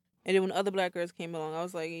 And then when other black girls came along, I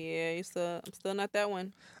was like, yeah, I'm still not that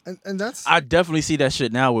one. And that's... I definitely see that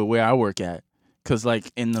shit now with where I work at. Because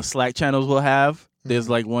like in the Slack channels we'll have, there's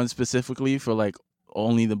like one specifically for like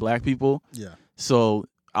only the black people. Yeah. So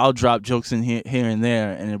I'll drop jokes in here and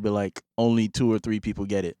there, and it'll be like only 2 or 3 people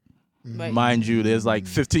get it. Right. Mind you, there's like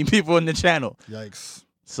 15 people in the channel. Yikes.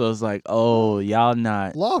 So it's like, oh, y'all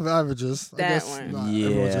not. Law of averages. I guess one. not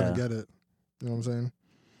everyone's gonna get it. You know what I'm saying?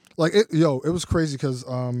 Like it was crazy because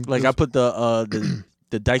like I put the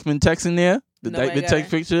Dykeman text in there. The Dykeman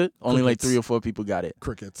text picture. Only like 3 or 4 people got it.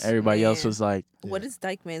 Crickets. Everybody else was like, what is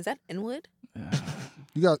Dykeman? Is that Inwood?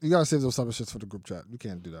 You gotta save those type of shits for the group chat. You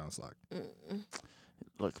can't do that on Slack.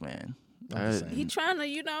 Look, man. He trying to,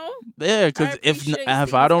 Yeah, because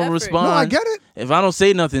if I don't respond, no, I get it. If I don't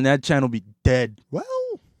say nothing, that channel be dead. Well,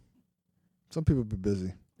 some people be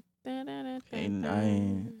busy. And I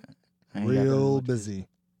ain't real busy.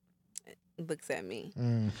 Looks at me.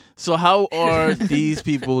 So how are these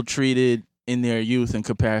people treated in their youth in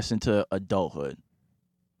comparison to adulthood?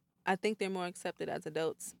 I think they're more accepted as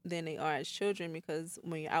adults than they are as children, because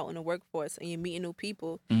when you're out in the workforce and you're meeting new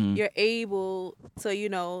people, you're able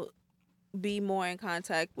to, be more in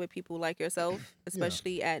contact with people like yourself,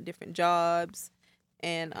 especially at different jobs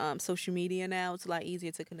and social media now. It's a lot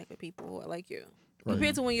easier to connect with people who are like you. Right.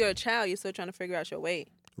 Compared to when you're a child, you're still trying to figure out your way.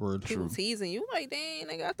 Word. People teasing you like, dang,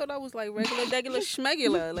 nigga, I thought I was like regular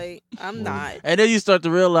schmegular. Like, I'm not. And then you start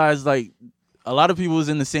to realize like a lot of people was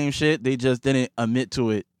in the same shit. They just didn't admit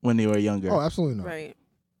to it when they were younger. Oh, absolutely not. Right.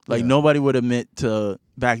 Like nobody would admit to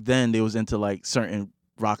back then they was into like certain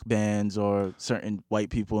rock bands or certain white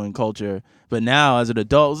people and culture. But now as an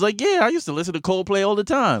adult, it's like, yeah, I used to listen to Coldplay all the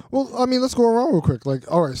time. Well, I mean, let's go around real quick. Like,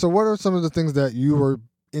 all right, so what are some of the things that you were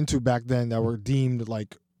into back then that were deemed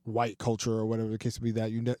like white culture or whatever the case would be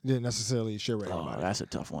that you didn't necessarily share with anybody? Oh, that's a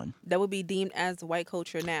tough one. That would be deemed as white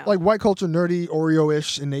culture now. Like white culture, nerdy,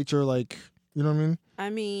 Oreo-ish in nature, like, you know what I mean? I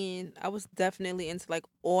mean, I was definitely into like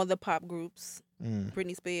all the pop groups.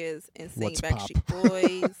 Britney Spears, NSYNC, Backstreet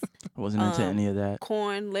Boys. I wasn't into any of that.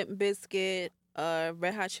 Korn, Limp Bizkit,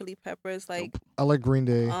 Red Hot Chili Peppers, like I like Green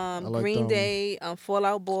Day. Green Day, Fall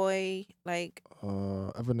Out Boy, like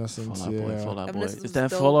Evanescence. Fall Out Boy. Evanescence Is that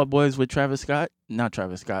dope. Fall Out Boys with Travis Scott? Not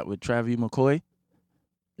Travis Scott, with Travis McCoy?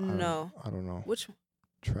 No. I don't know. Which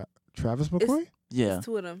Travis McCoy? Yeah. It's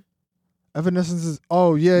 2 of them. Evanescence is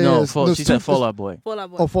yeah. No, she said Fall Out Boy. Fall Out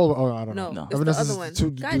Boy. Oh, Fall Out. Oh, I don't know. No, it's Evanescence the other one. is 2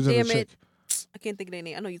 God dudes and a damn chick. it. I can't think of their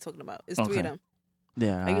name. I know you're talking about. It's 3 of them.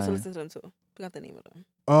 Yeah. I used to listen to them too. Forgot the name of them.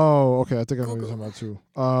 Oh, okay. I think I know what you're talking about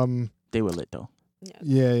too. They were lit though.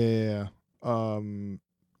 Yeah.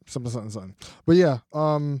 Something. But yeah,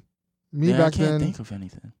 me back I can't then think of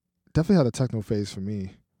anything. definitely had a techno phase for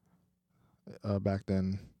me. Back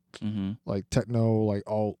then, like techno, like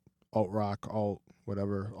alt rock, alt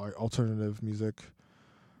whatever, like alternative music.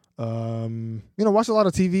 Watched a lot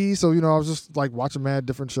of TV, so I was just like watching mad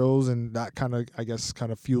different shows, and that kind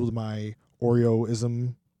of fueled my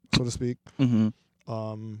Oreoism, so to speak.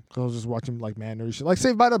 Cause I was just watching like mad nerdy shit, like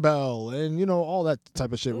Saved by the Bell, and all that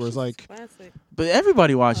type of shit. Where it's like, classic. But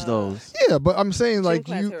everybody watched those. Yeah, but I'm saying like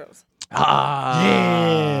Gym Class Heroes.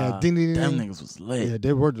 Yeah, ding, ding, ding. Them niggas was lit. Yeah,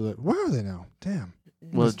 they were lit. Where are they now? Damn.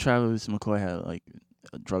 Well, Travis McCoy had like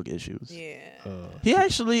drug issues. Yeah. He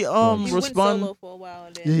actually He went responded. solo for a while.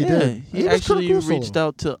 And then Yeah, he did. He was actually kinda cool reached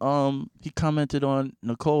out to he commented on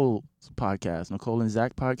Nicole's podcast, Nicole and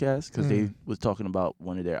Zach podcast, because they was talking about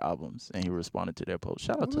one of their albums, and he responded to their post.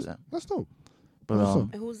 Shout out to them. That's dope. But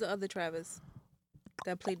And who's the other Travis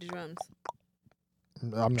that played the drums?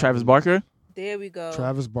 Travis Barker. There we go.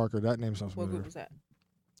 Travis Barker. That name sounds What familiar. group was that?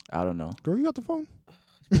 I don't know. Girl, you got the phone?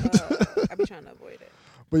 I be trying to avoid it.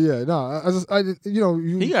 But yeah, no,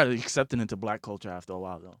 He got accepted into black culture after a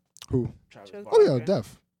while though. Who? Travis Travis Barker. Oh yeah,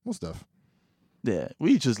 most def. Yeah,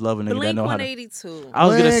 we just love a nigga that know how to. Blink-182. I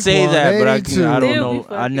was gonna say that, but I don't There we know. I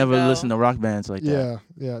fucking never go. listen to rock bands like that.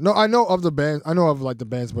 Yeah. No, I know of the band. I know of like the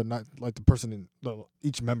bands, but not like the person in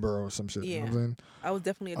each member or some shit. You know what I'm saying? I was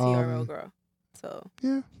definitely a TRL girl. So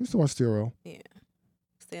Yeah, I used to watch TRL. yeah,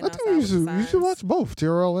 I think you should watch both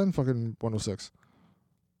TRL and fucking 106.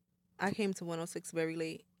 I came to 106 very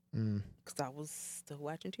late Mm, because I was still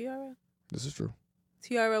watching TRL. this is true.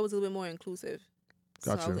 TRL was a little bit more inclusive,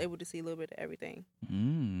 so I Gotcha. was able to see a little bit of everything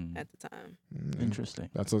at the time. Interesting.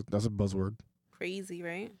 That's a buzzword. Crazy,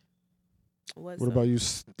 right? What about you,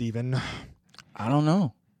 Steven? I don't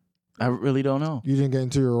know. I really don't know. You didn't get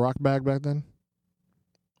into your rock bag back then?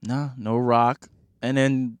 Nah, no rock. And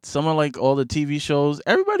then some of like all the TV shows,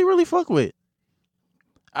 everybody really fuck with.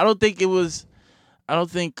 I don't think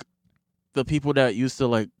the people that used to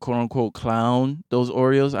like quote unquote clown those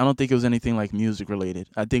Oreos, I don't think it was anything like music related.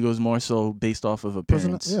 I think it was more so based off of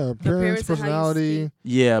appearance. Appearance, personality.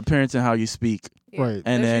 Yeah, appearance and how you speak. Yeah. Right.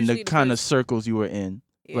 And That's then the usually kind of first- circles you were in.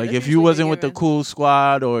 yeah, Like that's if you usually wasn't with the given. cool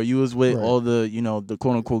squad or you was with Right. all the, the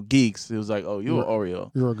quote unquote geeks, it was like, oh, you're an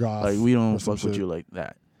Oreo. You're a goth. Like we don't or some fuck with shit. you like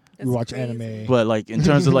that. That's You watch crazy. anime. But like in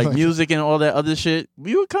terms of like Like- music and all that other shit,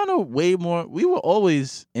 we were kind of way more. We were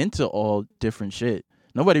always into all different shit.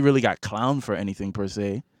 Nobody really got clowned for anything per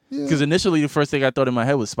se. Yeah. Because initially the first thing I thought in my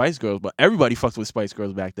head was Spice Girls, but everybody fucked with Spice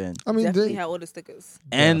Girls back then. I mean, Definitely had all the stickers.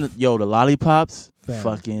 And the lollipops, Fam.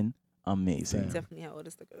 fucking amazing. Fam. Definitely had all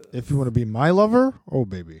the stickers. if you want to be my lover, oh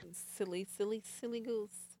baby, Silly goose.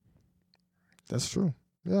 that's true.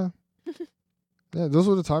 Yeah, yeah. Those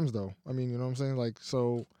were the times, though. I mean, you know what I'm saying? Like,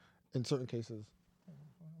 so in certain cases,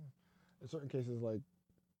 like,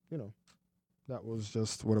 that was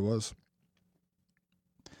just what it was.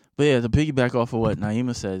 But yeah, to piggyback off of what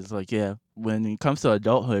Naima says, like, yeah, when it comes to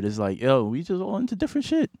adulthood, it's like, yo, we just all into different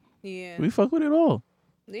shit. Yeah. We fuck with it all.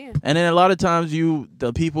 Yeah. And then a lot of times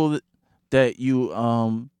the people that you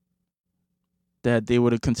that they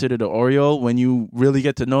would have considered an Oreo, when you really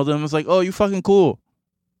get to know them, it's like, oh, you fucking cool.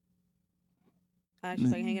 I actually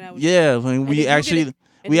like hanging out with Yeah, you. when And we then you actually get-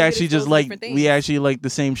 and we then you actually get just exposed to like different we things. actually like the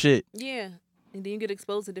same shit. Yeah. And then you get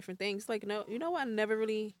exposed to different things. Like, no, you know what? I never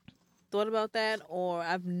really thought about that, or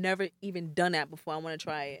I've never even done that before. I want to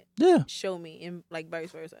try it. Yeah. Show me, and like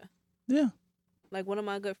vice versa. Yeah. Like one of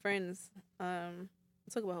my good friends, I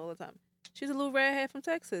talk about her all the time. She's a little redhead from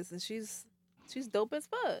Texas, and she's dope as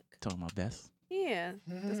fuck. Talking my best. Yeah,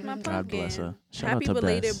 that's my pumpkin. God bless her. Shout Happy out to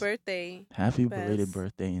belated Bess. birthday. Happy Bess. belated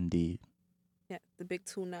birthday indeed. Yeah, the big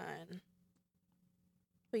 2-9.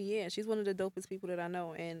 But yeah, she's one of the dopest people that I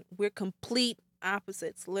know, and we're complete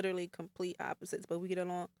opposites, literally complete opposites, but we get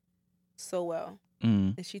along so well.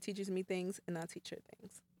 Mm. And she teaches me things, and I teach her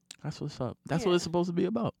things. That's what's up. That's Yeah. what it's supposed to be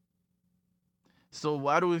about. So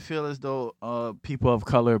why do we feel as though people of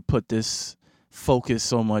color put this focus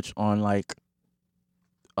so much on like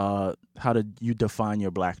how do you define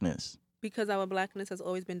your blackness? Because our blackness has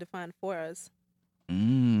always been defined for us.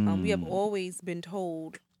 Mm. We have always been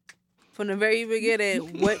told from the very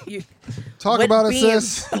beginning what Talk about it, being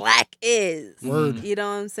sis. black is. Word. You know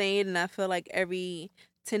what I'm saying? And I feel like every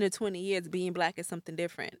 10 or 20 years, being black is something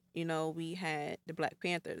different. You know, we had the Black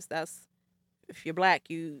Panthers. That's, if you're black,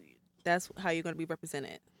 that's how you're going to be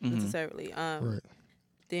represented necessarily. Right.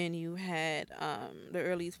 Then you had the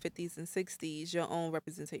early 50s and 60s, your own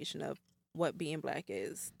representation of what being black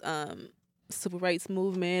is. Civil rights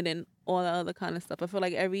movement and all the other kind of stuff. I feel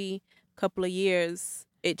like every couple of years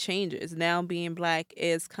it changes. Now being black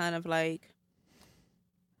is kind of like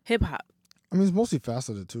hip hop. I mean, it's mostly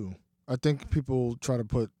faceted too. I think people try to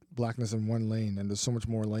put blackness in one lane, and there's so much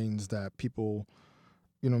more lanes that people,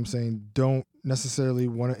 you know what I'm saying, don't necessarily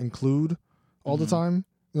want to include all the time.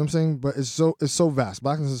 You know what I'm saying? But it's so vast.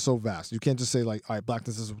 Blackness is so vast. You can't just say like, all right,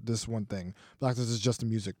 blackness is this one thing. Blackness is just the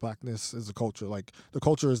music. Blackness is the culture. Like the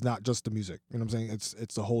culture is not just the music. You know what I'm saying?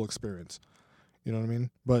 It's the whole experience. You know what I mean?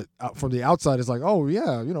 But from the outside, it's like, oh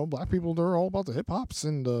yeah, black people, they're all about the hip hops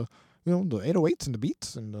and the 808s and the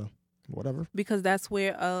beats and the whatever. Because that's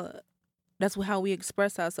how we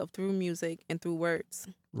express ourselves, through music and through words.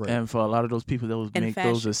 Right. And for a lot of those people that And make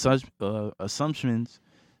those assumptions,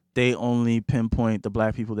 they only pinpoint the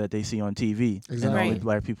black people that they see on TV. Exactly. And the only Right.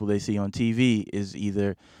 black people they see on TV is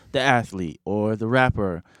either the athlete or the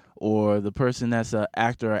rapper or the person that's an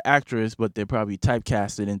actor or actress, but they're probably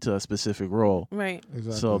typecasted into a specific role. Right.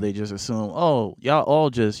 Exactly. So they just assume, oh, y'all all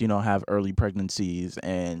just, have early pregnancies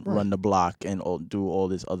and Right. run the block and do all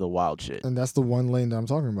this other wild shit. And that's the one lane that I'm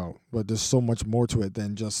talking about. But there's so much more to it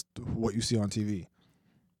than just what you see on TV.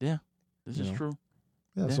 This is true.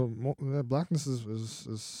 Yeah. Yeah. So blackness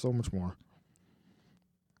is so much more.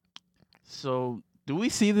 So do we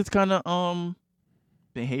see this kind of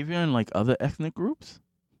behavior in like other ethnic groups?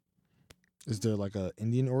 Is there like a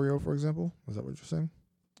Indian Oreo, for example? Is that what you're saying?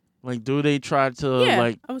 Like, do they try to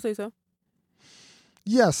like? I would say so.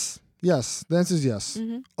 Yes. The answer is yes.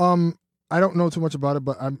 Mm-hmm. I don't know too much about it,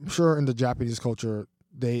 but I'm sure in the Japanese culture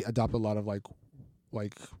they adopt a lot of like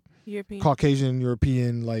European. Caucasian,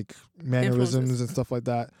 European like mannerisms Influences. and stuff like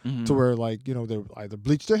that. Mhm. To where like they either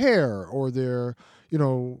bleach their hair or they're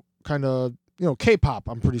kind of K-pop.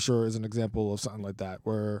 I'm pretty sure is an example of something like that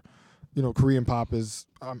where Korean pop is.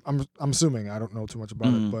 I'm assuming I don't know too much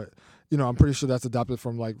about it, but I'm pretty sure that's adopted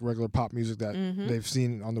from like regular pop music that they've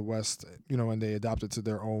seen on the West, and they adopt it to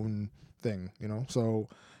their own thing, So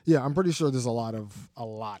yeah, I'm pretty sure there's a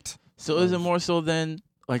lot. So is it more so than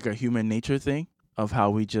like a human nature thing of how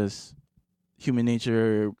we just human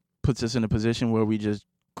nature puts us in a position where we just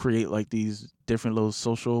create like these different little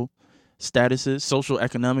social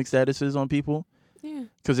economic statuses on people? Yeah.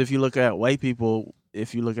 Because if you look at white people,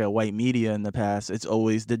 if you look at white media in the past, it's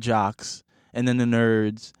always the jocks and then the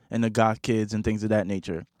nerds and the goth kids and things of that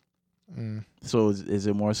nature. So is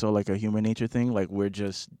it more so like a human nature thing? Like we're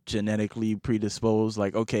just genetically predisposed?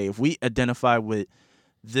 Like, okay, if we identify with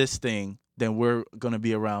this thing, then we're going to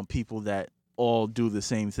be around people that all do the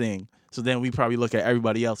same thing. So then we probably look at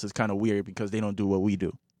everybody else as kind of weird because they don't do what we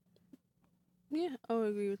do. Yeah, I would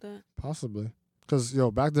agree with that. Possibly. Because,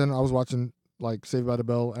 back then I was watching like Saved by the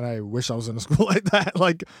Bell, and I wish I was in a school like that.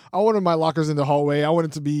 Like, I wanted my lockers in the hallway. I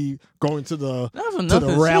wanted to be going to the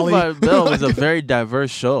rally. Saved by the Bell was a very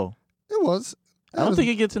diverse show. It was. I don't think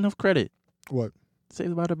it gets enough credit. What?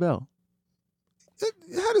 Saved by the Bell.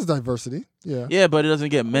 It had its diversity. Yeah. Yeah, but it doesn't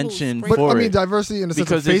get mentioned But for I mean, it. diversity in the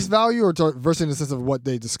sense of face value, or diversity in the sense of what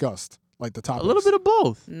they discussed, like the topics. A little bit of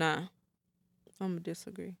both. Nah, I'm gonna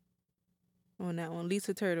disagree on that one.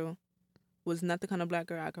 Lisa Turtle was not the kind of black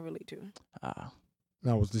girl I could relate to.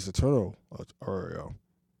 Now, was Lisa Turtle Oreo?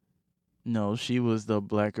 No, she was the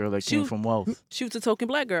black girl that came from wealth. She was a token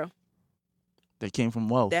black girl That came from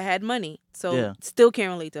wealth. that had money, so Yeah. still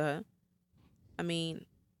can't relate to her. I mean,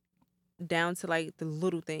 down to like the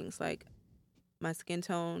little things, like my skin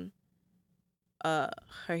tone, her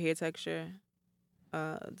hair texture,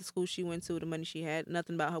 the school she went to, the money she had.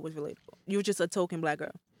 Nothing about her was relatable. You were just a token black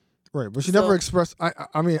girl. Right, but she never expressed.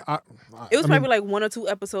 I mean, it was probably like one or two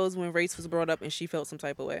episodes when race was brought up and she felt some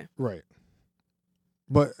type of way. Right.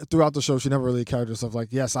 But throughout the show, she never really carried herself like,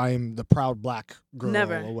 yes, I am the proud black girl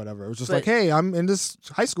or whatever. It was just like, hey, I'm in this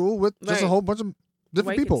high school with just a whole bunch of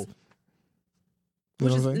different people.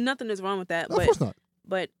 Which is nothing is wrong with that. No, of course not.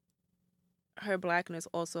 But her blackness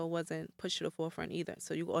also wasn't pushed to the forefront either.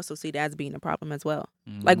 So you also see that as being a problem as well.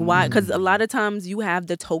 Like why? Because a lot of times you have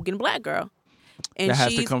the token black girl. And that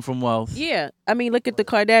has to come from wealth. Yeah. I mean, look at the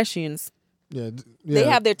Kardashians. Yeah. They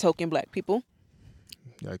have their token black people.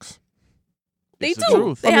 Yikes. They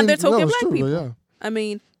do. They have their token black people. Yeah. I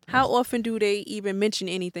mean, how often do they even mention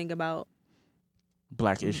anything about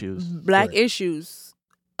black issues? Black issues,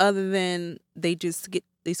 other than they scrape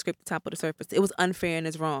the top of the surface. It was unfair and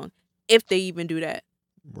it's wrong. If they even do that.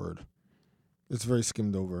 Word. It's very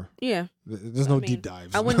skimmed over. Yeah. There's no deep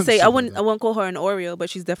dives. I wouldn't call her an Oreo, but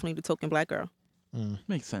she's definitely the token black girl.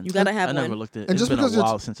 Makes sense. You gotta have I one. never looked at it. And It's been a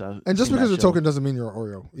while since you're a token doesn't mean you're an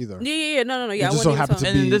Oreo either. Yeah. No. Yeah, it just so happens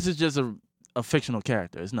to be. And this is just a fictional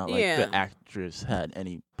character. It's not like the actress had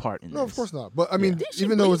any part in this. No, of course not. But I mean,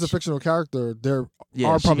 even though it's a fictional character, there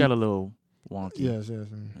are she got a little wonky. Yes. Yeah.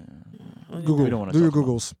 Google. We don't want to do your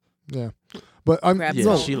Googles. Yeah. But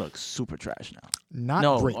she looks super trash now.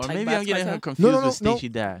 Not great. Or Like maybe I'm getting her no. confused with Stacey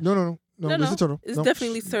Dash. No. Lisa Turtle. It's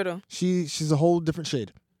definitely Lisa Turtle. She's a whole different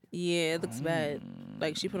shade. Yeah, it looks bad.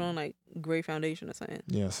 Like she put on like gray foundation or something.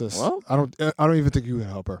 Yeah, sis. Well, I don't even think you can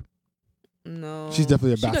help her. No. She's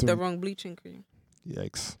definitely a bathroom. She got the wrong bleaching cream.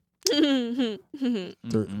 Yikes. Mm-mm.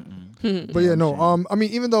 But yeah, no. I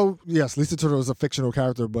mean, even though yes, Lisa Turtle is a fictional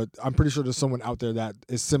character, but I'm pretty sure there's someone out there that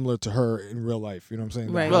is similar to her in real life. You know what I'm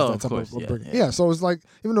saying? Right. Well, of course, yeah. So it's like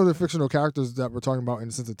even though they're fictional characters that we're talking about in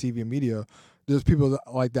the sense of TV and media, there's people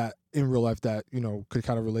like that in real life that could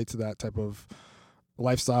kind of relate to that type of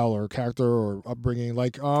lifestyle or character or upbringing.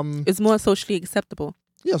 Like it's more socially acceptable.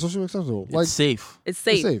 Yeah, socially acceptable. Like safe. It's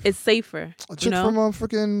safe. It's safer. A chick from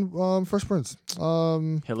freaking Fresh Prince.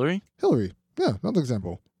 Hillary. Yeah, another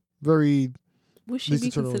example. Very. Would she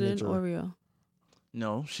be considered an Oreo?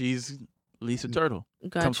 No, she's Lisa Turtle.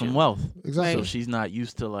 Gotcha. Comes from wealth. Exactly. So she's not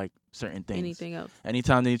used to like certain things. Anything else.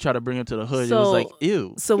 Anytime they try to bring her to the hood, it was like,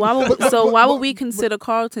 ew. So why would we consider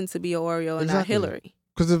Carlton to be an Oreo and not Hillary?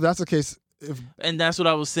 Because if that's the case, and that's what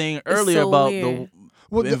I was saying earlier about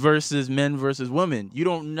versus men versus women. You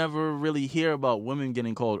don't never really hear about women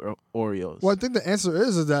getting called Oreos. Well, I think the answer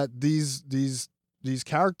is that these these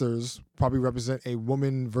characters probably represent a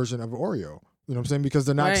woman version of Oreo. You know what I'm saying? Because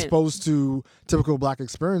they're not Right. exposed to typical black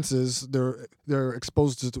experiences. They're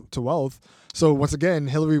exposed to wealth. So once again,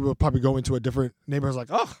 Hillary will probably go into a different neighborhood like,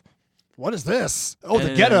 oh, what is this? Oh,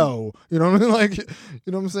 the ghetto. You know what I mean? Like,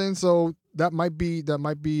 you know what I'm saying? So that might be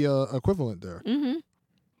equivalent there.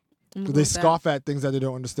 Mm-hmm. They scoff at things that they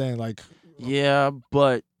don't understand. Like, yeah,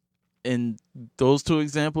 but in those two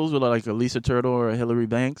examples, with like a Lisa Turtle or a Hillary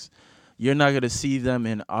Banks, you're not gonna see them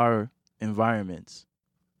in our environments.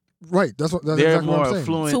 right. That's They're exactly more what I'm saying.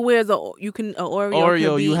 affluent. So where's a Oreo?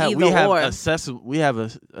 Oreo, could be we either have or.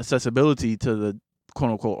 accessibility to the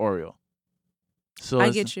quote unquote Oreo. So I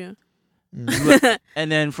it's- get you. And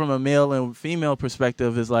then from a male and female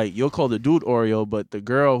perspective, it's like you'll call the dude Oreo, but the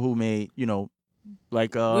girl who made,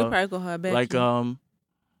 like we probably call her Becky. like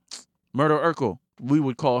Murder Urkel, we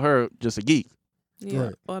would call her just a geek. yeah,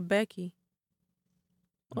 Right. or Becky.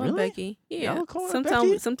 Or Really? Becky. Y'all Yeah. would call her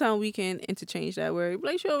Becky? Sometimes we can interchange that word.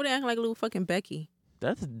 Like she over there acting like a little fucking Becky.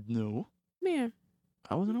 That's new. Yeah.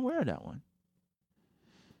 I wasn't aware of that one.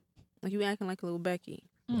 Like you acting like a little Becky.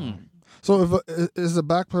 So if a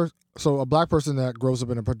black person that grows up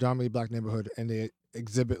in a predominantly black neighborhood and they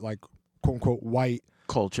exhibit like quote unquote white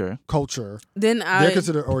Culture. Then they're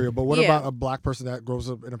considered Oreo. But what yeah. about a black person that grows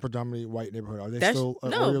up in a predominantly white neighborhood? Are they still an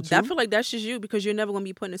no, Oreo too? I feel like that's just you because you're never gonna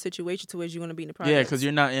be put in a situation to where you're gonna be in the projects. Yeah, because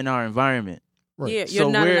you're not in our environment. Right. Yeah, So you're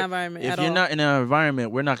not in we're- that environment If at you're all. not in our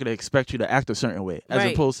environment, we're not going to expect you to act a certain way. As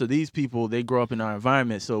Right. opposed to these people, they grow up in our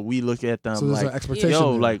environment, so we look at them So there's like, an expectation.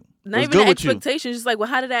 yo, there. like, Not what's even good the with you? expectations. Just like, well,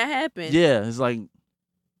 how did that happen? Yeah, it's like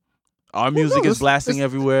our music no, is it's- blasting it's-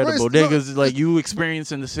 everywhere. right, The it's- bodegas is like you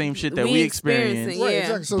experiencing the same shit that we experiencing, experience, Right, yeah.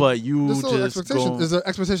 exactly. So but you there's still an just expectation. go. There's an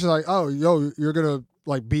expectation like, oh, yo, you're gonna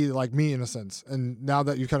like be like me in a sense. And now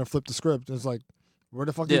that you kind of flip the script, it's like, where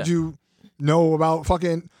the fuck Yeah. did you know about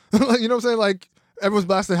fucking? Like, you know what I'm saying? Like everyone's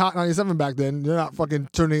blasting Hot 97 back then. You're not fucking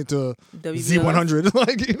turning it to Z100.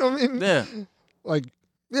 Like, you know what I mean? Yeah, Like,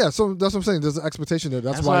 yeah. So that's what I'm saying. There's an expectation there.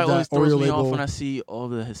 That's why why it always that throws Oreo me label. off when I see all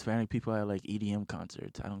the Hispanic people at like EDM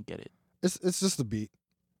concerts. I don't get it, It's just the beat.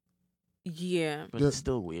 Yeah. but Yeah. it's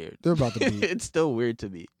still weird. They're about the beat. It's still weird to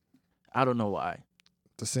me. I don't know why.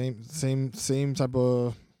 The same type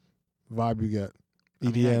of vibe you get. I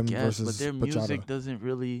mean, I EDM guess, versus but their bachata. music doesn't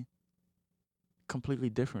really completely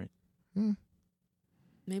different.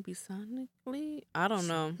 Maybe sonically. I don't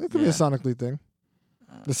know. It could be Yeah. a sonically thing.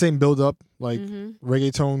 The same build up, like Mhm.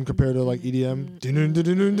 reggaeton compared to like EDM.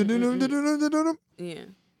 Yeah.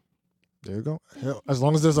 There you go. Hell, as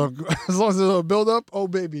long as there's a build up, oh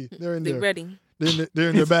baby, they're in They there. ready. They're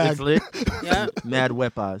in their bag. It's lit. Yeah. Mad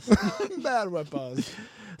weapons. Bad weapons.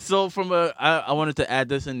 So I wanted to add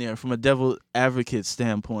this in there from a devil advocate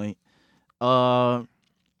standpoint. How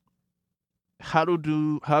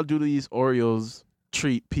do these Oreos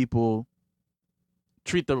treat the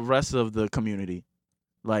rest of the community,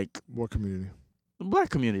 like What community? the black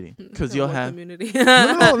community? Because So you'll what have community.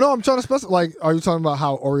 No. I'm trying to specify. Like, are you talking about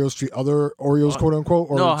how Oreos treat other Oreos, quote unquote,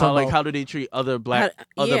 or no, talking how about, do they treat other yeah.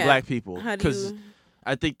 black people? How do Because you?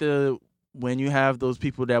 I think when you have those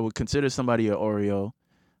people that would consider somebody an Oreo,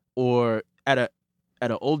 or at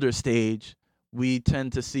an older stage, we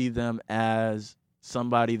tend to see them as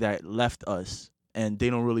somebody that left us and they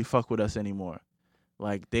don't really fuck with us anymore.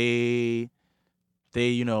 Like they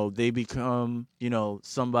become,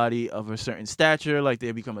 somebody of a certain stature, like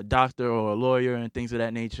they become a doctor or a lawyer and things of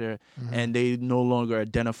that nature, and they no longer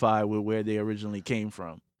identify with where they originally came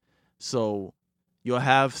from. So you'll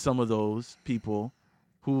have some of those people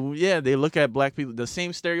who, they look at black people, the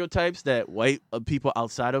same stereotypes that white people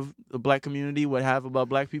outside of the black community would have about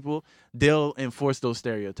black people, they'll enforce those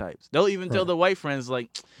stereotypes. They'll even tell the white friends,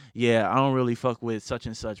 like, yeah, I don't really fuck with such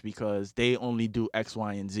and such because they only do X,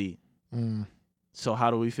 Y, and Z. So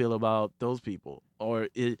how do we feel about those people?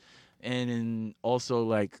 And also,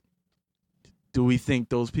 like, do we think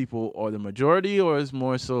those people are the majority, or is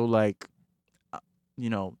more so like,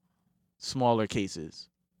 smaller cases?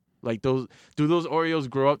 Like do those Oreos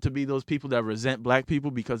grow up to be those people that resent black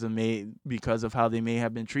people because of how they may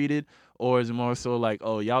have been treated, or is it more so like,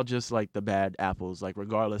 oh, y'all just like the bad apples, like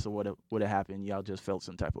regardless of what happened, y'all just felt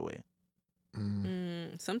some type of way?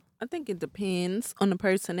 I think it depends on the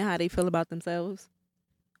person and how they feel about themselves.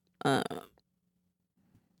 But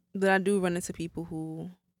I do run into people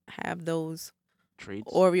who have those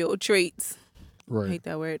Traits, Oreo traits. I right? hate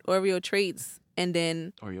that word. Oreo traits. And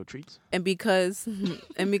then Oreo treats. and because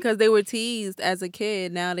they were teased as a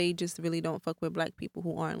kid, now they just really don't fuck with black people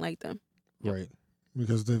who aren't like them. Yep. Right,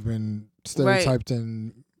 because they've been stereotyped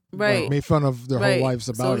and Right. made fun of their whole lives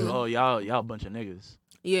about So- it. Oh, y'all a bunch of niggas.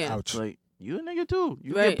 Yeah. Ouch. Like, You a nigga too.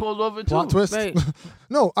 You Right. get pulled over too. Plot twist. Right.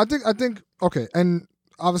 No, I think okay, and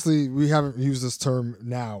obviously we haven't used this term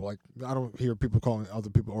now. Like I don't hear people calling other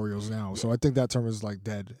people Oreos now, so I think that term is like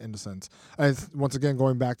dead in a sense. And once again,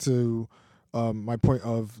 going back to my point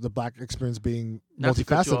of the black experience being Not to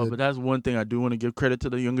cut you off, multifaceted. but that's one thing I do want to give credit to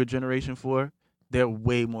the younger generation for. They're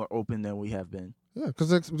way more open than we have been. Yeah,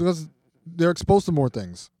 because they're exposed to more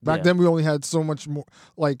things. Back then, we only had so much more.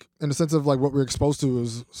 Like in the sense of like what we're exposed to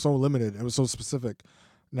was so limited. It was so specific.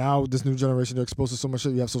 Now this new generation, they're exposed to so much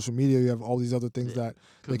shit. You have social media. You have all these other things that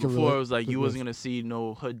they can before relate it was like you with. wasn't gonna see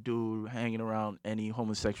no hood dude hanging around any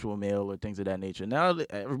homosexual male or things of that nature. Now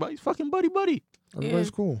everybody's fucking buddy.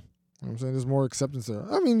 Everybody's cool. You know what I'm saying? There's more acceptance there.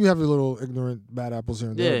 I mean, you have your little ignorant bad apples here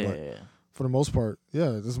and there, but for the most part,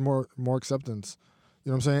 there's more acceptance. You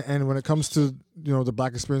know what I'm saying? And when it comes to, the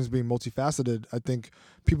black experience being multifaceted, I think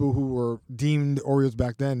people who were deemed Oreos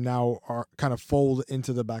back then now are kind of fold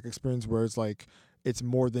into the black experience where it's like it's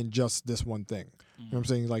more than just this one thing. You know what I'm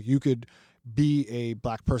saying? Like you could be a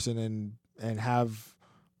black person and have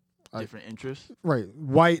different interests. Right.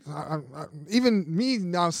 White. Even me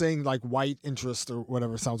now saying like white interest or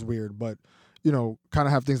whatever sounds weird, but kind of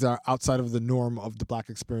have things that are outside of the norm of the black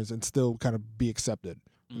experience and still kind of be accepted.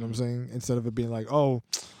 You know what I'm saying? Instead of it being like, oh,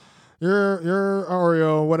 you're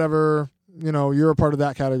Oreo, whatever, you're a part of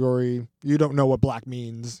that category. You don't know what black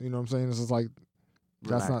means. You know what I'm saying? This is like,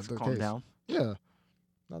 that's not the case. Down. Yeah.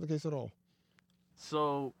 Not the case at all.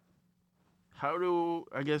 So how do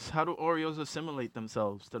Oreos assimilate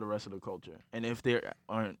themselves to the rest of the culture? And if they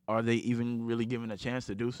aren't, are they even really given a chance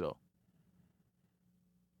to do so?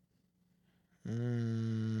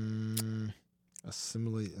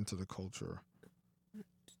 Assimilate into the culture.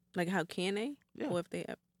 Like how can they? Yeah. Or if they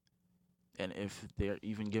and if they're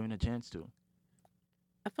even given a chance to.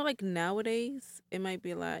 I feel like nowadays it might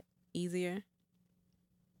be a lot easier.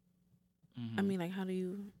 I mean, like, how do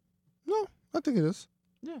you? No, I think it is.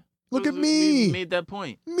 Yeah. Look at me. We made that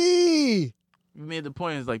point. Me. We made the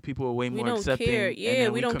point. It's like people are way We more don't accepting. care. And Yeah,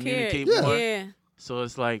 then we don't care. communicate more. Yeah. So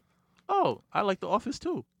it's like, oh, I like The Office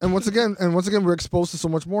too. And once again, we're exposed to so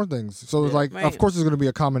much more things. So it's like, Right. of course, there's going to be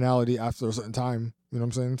a commonality after a certain time. You know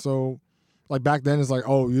what I'm saying? So, like back then, it's like,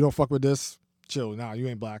 oh, you don't fuck with this, chill. Nah, you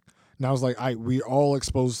ain't black. Now it's like, we all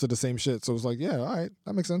exposed to the same shit. So it's like, yeah, all right,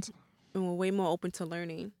 that makes sense. And we're way more open to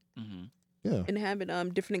learning. Mm-hmm. Yeah. And having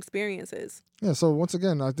different experiences. Yeah. So once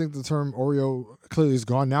again, I think the term Oreo clearly is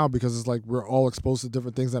gone now because it's like we're all exposed to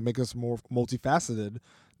different things that make us more multifaceted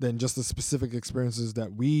than just the specific experiences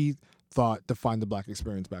that we thought defined the black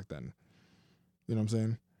experience back then. You know what I'm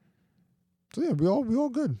saying? So yeah, we all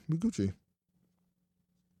good. We Gucci.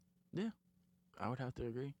 Yeah, I would have to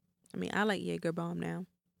agree. I mean, I like Jaeger Bomb now.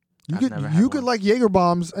 You could like Jaeger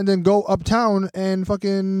bombs and then go uptown and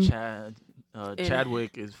fucking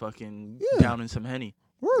Chadwick is fucking down in some Henny.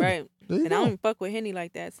 Word. Right. There you And go. I don't even fuck with Henny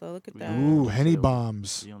like that, so look at that. Ooh, Henny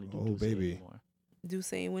bombs. We only do Oh, Douce baby. anymore.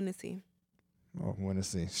 Duce and Winnesy. Oh,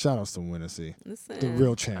 Winnesy. Shout outs to Winnesy. Listen. The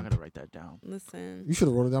real I champ. gotta write that down. Listen. You should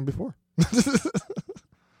have wrote it down before. I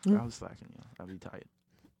was slacking, I'll be tired.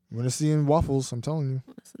 Winnesy and waffles, I'm telling you.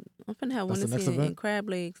 Listen. I'm finna have That's the next Winnesy event? and crab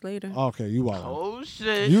legs later. Okay, you wild. Oh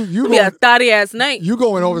shit! You It'll be a thotty ass night. you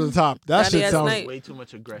going over the top. That Friday shit ass sounds night. way too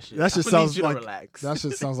much aggression. That shit I need sounds you to like relax. that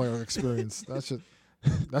shit sounds like an experience. That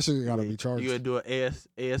shit gotta be charged. You gonna do an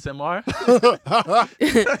ASMR?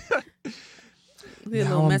 Be a Now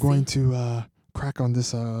little I'm messy. going to crack on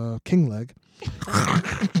this king leg.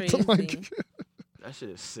 Crazy. Like- That shit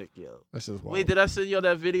is sick, yo. That shit's wild. Wait, did I send y'all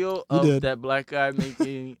that video of that black guy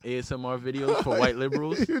making ASMR videos for white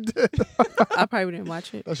liberals? You did. I probably didn't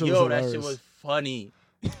watch it. That shit Yo, was that hilarious. shit was funny.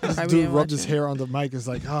 This Probably dude didn't rubbed watch his it. hair on the mic. It's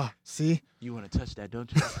like, see? You want to touch that,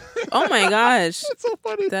 don't you? Oh my gosh. It's so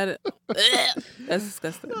funny. That's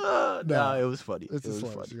disgusting. Nah, it was funny. It's It was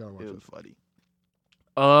hilarious. funny. You gotta watch It it. was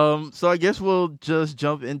funny. So I guess we'll just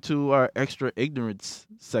jump into our extra ignorance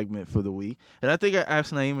segment for the week. And I think I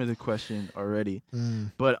asked Naima the question already.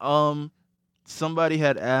 But somebody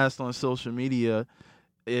had asked on social media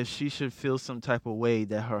if she should feel some type of way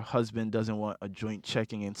that her husband doesn't want a joint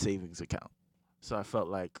checking and savings account. So I felt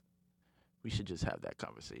like we should just have that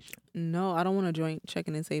conversation. No, I don't want a joint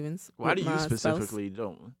checking and savings. Why with do you my spouse. specifically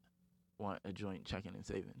don't want a joint checking and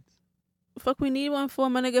savings? Fuck, we need one for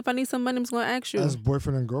my nigga. If I need some money, I'm just gonna ask you. As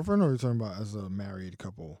boyfriend and girlfriend, or are you talking about as a married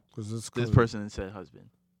couple? Because This person said husband.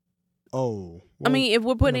 Oh. I mean, if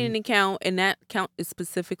we're putting you in know, an account and that account is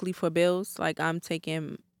specifically for bills, like I'm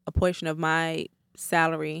taking a portion of my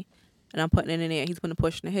salary and I'm putting it in there, he's putting a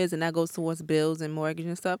portion of his, and that goes towards bills and mortgage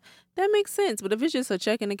and stuff, that makes sense. But if it's just a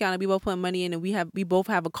checking account and we both put money in and we both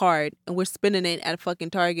have a card and we're spending it at a fucking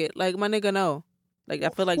Target, like, my nigga, no. Like, I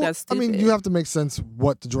feel like that's stupid. I mean, you have to make sense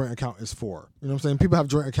what the joint account is for. You know what I'm saying? People have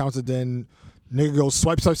joint accounts that then nigga goes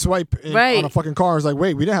swipe on a fucking car. It's like,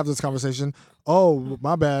 wait, we didn't have this conversation. Oh,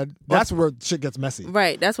 my bad. That's where shit gets messy.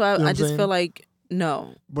 Right. That's why I just feel like,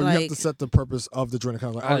 no. But you have to set the purpose of the joint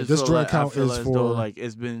account. Like, all right, this joint account is for... like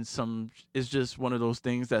it's just one of those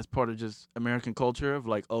things that's part of just American culture of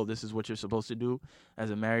like, oh, this is what you're supposed to do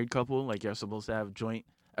as a married couple. Like, you're supposed to have joint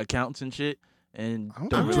accounts and shit. And I don't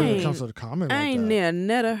think joint accounts are common. I ain't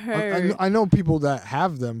never heard. I know people that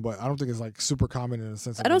have them, but I don't think it's like super common in a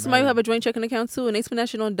sense. I know somebody who have a joint checking account too, and they spend that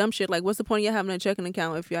shit on dumb shit. Like, what's the point of you having a checking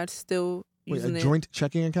account if y'all still using it? Joint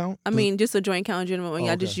checking account? I mean, just a joint account in general, when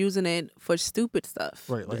y'all just using it for stupid stuff.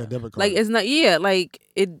 Right, like a debit card. Like, it's not. Yeah, like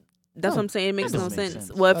it. That's what I'm saying. It makes no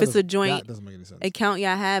sense. Well, if it's a joint account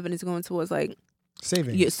y'all have and it's going towards like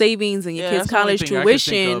savings and your kids' college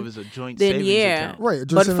tuition, then yeah, right.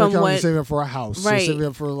 Just but from what you're saving up for a house, right? You're saving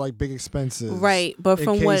up for like big expenses, right? But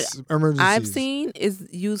from what I've seen is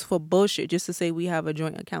used for bullshit, just to say we have a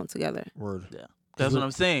joint account together. Word. Yeah, that's what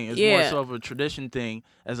I'm saying. It's more so of a tradition thing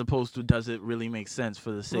as opposed to does it really make sense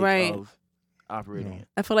for the sake of operating it.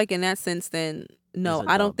 I feel like in that sense, then no,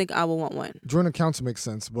 I don't think I would want one. Joint accounts make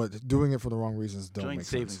sense, but doing it for the wrong reasons don't make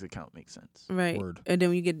sense. Joint savings account makes sense, right? Word. And then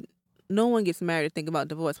when you get. No one gets married to think about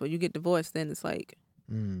divorce. When you get divorced, then it's like...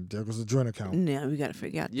 there goes the joint account. Now we got to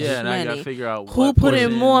figure out now you got to figure out who put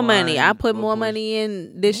in more money. I put more money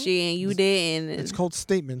in this year and you didn't. It's called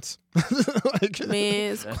statements.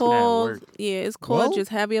 Man, it's called... Yeah, it's called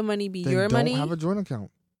just have your money be your money. Don't have a joint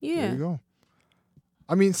account. Yeah. There you go.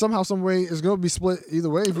 I mean, somehow, some way, it's going to be split either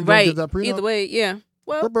way if you don't get that prenup. Either way, yeah.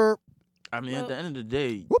 Well... I mean, at the end of the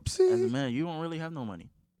day, whoopsie. As a man, you don't really have no money.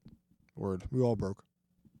 Word. We all broke.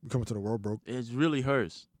 We come into the world broke. It's really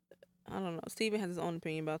hers. I don't know. Steven has his own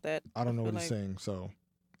opinion about that. I don't know what he's saying, so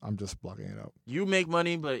I'm just blocking it out. You make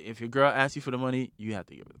money, but if your girl asks you for the money, you have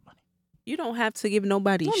to give her the money. You don't have to give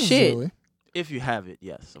nobody shit. If you have it,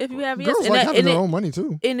 yes. If you have it, yes. Girls like having their own money,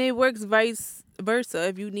 too. And it works vice versa.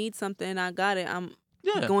 If you need something, I got it. I'm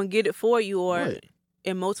going to get it for you. Or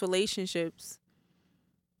in most relationships...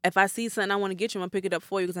 If I see something I want to get you, I'm gonna pick it up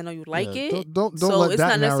for you because I know you like it. Don't so let it's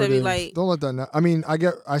that not necessarily like. Don't let that. I mean,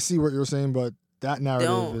 I see what you're saying, but that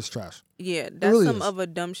narrative is trash. Yeah, that's really some other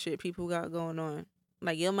dumb shit people got going on.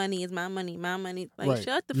 Like, your money is my money, my money. Like,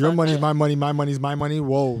 shut the fuck up. Your money is my money, my money is my money.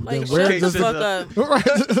 Whoa. Like, shut the fuck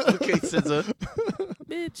up. Okay, scissor.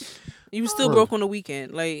 Bitch. You still broke on the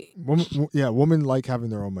weekend. Like, women like having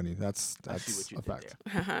their own money. That's a fact.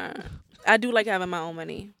 I do like having my own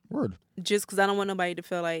money. Word. Just because I don't want nobody to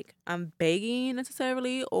feel like I'm begging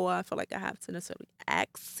necessarily, or I feel like I have to necessarily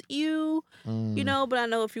ask you, you know. But I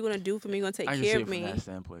know if you're gonna do for me, you're gonna take care of me. From that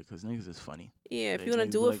standpoint, because niggas is funny. Yeah, if you're gonna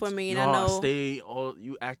do it for me, and I know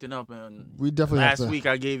you acting up, and we definitely last week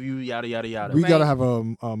I gave you yada yada yada. We gotta have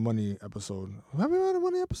a money episode. Have we had a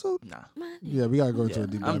money episode? Nah. Yeah, we gotta go into a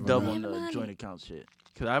deep dive. I'm double on the joint account shit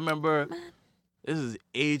because I remember this is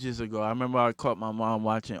ages ago. I remember I caught my mom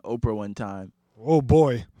watching Oprah one time. Oh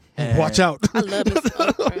boy. And watch out. I love this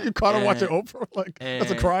Oprah. You caught her watching Oprah? Like,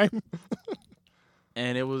 that's a crime.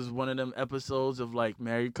 And it was one of them episodes of, like,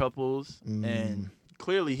 married couples. And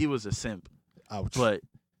clearly he was a simp. Ouch. But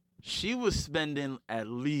she was spending at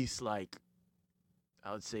least, like,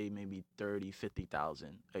 I would say maybe 30,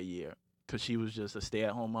 50,000 a year. Because she was just a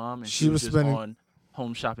stay-at-home mom. And she was just on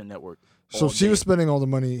Home Shopping Network. So she was spending all the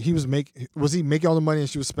money. Was he making all the money and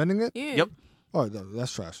she was spending it? Yeah. Yep. Oh, no,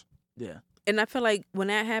 that's trash. Yeah. And I feel like when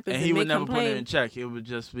that happens, and he would never put it in check. It would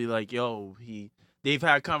just be like, yo, they've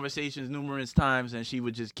had conversations numerous times, and she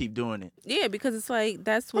would just keep doing it. Yeah, because it's like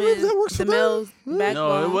that's when the male's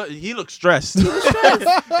backbone. No, he looked stressed. He was stressed.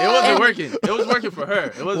 It wasn't working. It was working for her.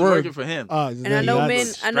 It wasn't working for him. And I know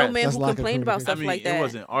men who complain about stuff like that. It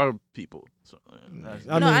wasn't our people. So,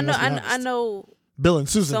 I know. Bill and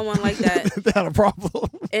Susan. Someone like that. They had a problem.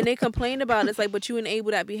 And they complain about it. It's like, but you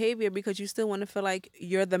enable that behavior because you still want to feel like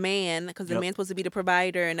you're the man because the man's supposed to be the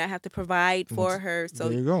provider and I have to provide for her. So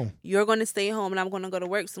there you go. You're going to stay home and I'm going to go to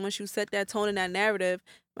work. So once you set that tone and that narrative,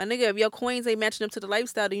 my nigga, if your coins ain't matching up to the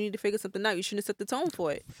lifestyle, then you need to figure something out. You shouldn't have set the tone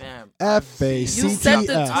for it. Fam. FACTF. You set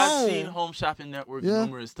the tone. I've seen Home Shopping Network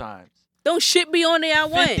numerous times. Don't shit be on there. I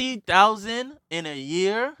want 50,000 in a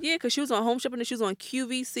year. Yeah, because she was on Home Shopping and she was on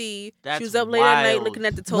QVC. That's she was up wild. late at night looking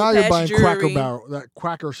at the Topaz jewelry. Now you're buying jewelry. Cracker Barrel, that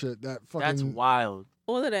Quacker shit, that fucking. That's wild.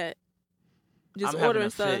 All of that. Just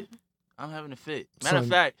ordering stuff. I'm having a fit. Matter of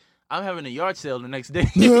fact, I'm having a yard sale the next day.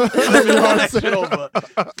 Flip it all that shit over. Flip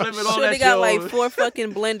it all sure, that they got like over. 4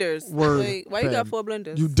 fucking blenders. Word. Like, why you got 4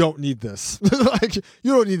 blenders? You don't need this. Like,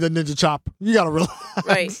 you don't need the Ninja Chop. You gotta relax.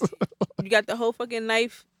 Right. You got the whole fucking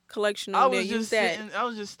knife collection on there. Use that. I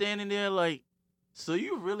was just standing there like, So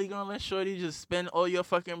you really gonna let Shorty just spend all your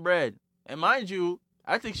fucking bread? And mind you,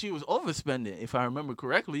 I think she was overspending, if I remember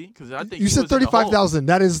correctly, because I think you said 35,000.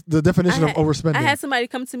 That is the definition of overspending. I had somebody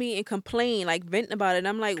come to me and complain, like venting about it. And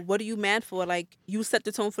I'm like, what are you mad for? Like, you set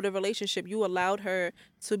the tone for the relationship. You allowed her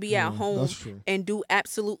to be at home and do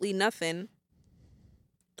absolutely nothing.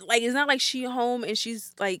 Like, it's not like she home and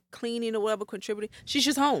she's like cleaning or whatever, contributing. She's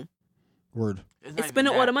just home. Word. It's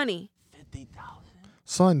spending all the money. 50,000.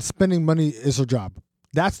 Son, spending money is her job.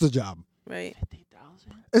 That's the job. Right. 50,000.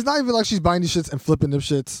 It's not even like she's buying these shits and flipping them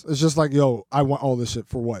shits. It's just like, yo, I want all this shit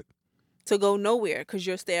for what? To go nowhere because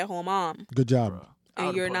you're a stay-at-home mom. Good job. Bruh.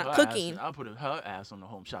 And you're not cooking. I'll put her ass on the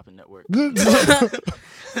Home Shopping Network.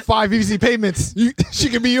 5 easy payments. She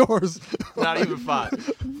can be yours. Not even 5.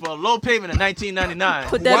 For a low payment of $19.99.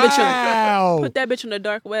 Put that bitch on the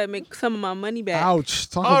dark web. Make some of my money back. Ouch.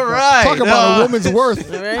 Talk Right. about a woman's worth.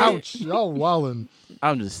 Right. Ouch. Y'all wildin'.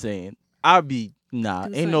 I'm just saying. I'll be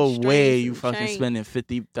ain't no way you fucking spending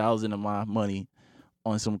 50,000 of my money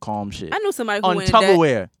on some calm shit. I know somebody who on went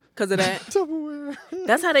Tupperware. Because of that. Tupperware.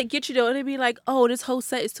 That's how they get you though. They be like, "Oh, this whole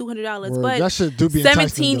set is $200, but that shit do be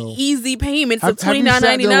 17 enticing, easy payments of have you sat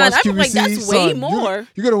there and $29.99." watched I'm like, QVC? that's way Son, more.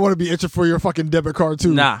 You're gonna want to be itching for your fucking debit card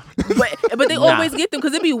too. Nah. But they always get them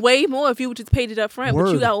because it'd be way more if you just paid it up front. But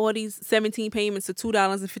you Word. got all these 17 payments of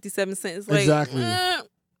 $2.57. Like, Exactly.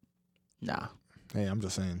 Nah. Hey, I'm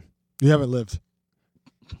just saying. You haven't lived.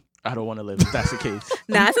 I don't want to live if that's the case.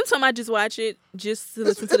 Nah, sometimes I just watch it just to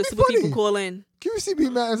listen to the super funny. people call in. QVC be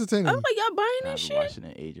mad entertaining. I'm like, y'all buying I've that been shit? watching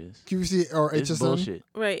it ages. QVC or It's HSN. bullshit.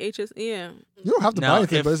 Right, yeah. You don't have to buy Now,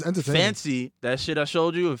 anything, if but it's entertaining. Fancy, that shit I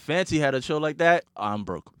showed you, if Fancy had a show like that, I'm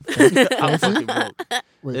broke. I'm fucking broke.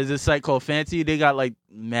 Wait. There's this site called Fancy. They got like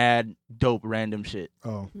mad dope random shit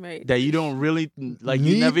Oh. Right. that you don't really like.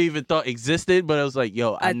 Need? You never even thought existed, but it was like,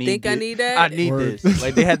 yo, I need I this. need that. I need Word. this.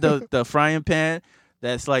 Like they had the frying pan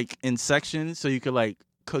that's like in sections, so you could like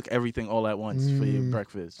cook everything all at once for your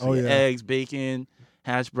breakfast. So your eggs, bacon,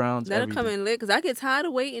 hash browns. That'll everything. come in lit because I get tired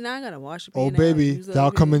of waiting. I gotta wash the pan. Oh, out, baby. use the That'll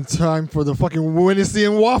other come in pan. time for the fucking Wednesday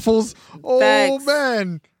and waffles. Oh, Facts.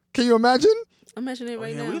 man. Can you imagine? I'm mentioning it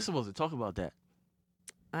right yeah, now. we were supposed to talk about that.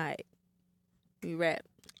 All right. We rap.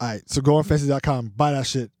 All right. So go on fancy.com. Buy that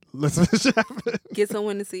shit. Let's make it happen. Get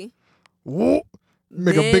someone to see. Whoa.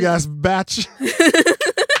 Make a Then- big ass batch.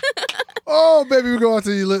 Oh, baby, we're going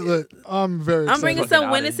to you lit. I'm very excited. I'm bringing Fucking some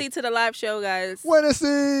outta Wednesday to the live show, guys.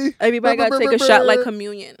 Wednesday. Everybody got to take a shot like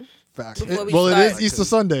communion. Fact. Before we Well, it start. is Easter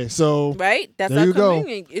Sunday, so Right? That's There our you go.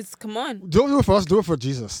 communion. Come on. don't do it for us. Do it for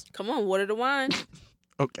Jesus. Come on. Water the wine.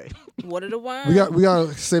 Okay. Water the wine. We got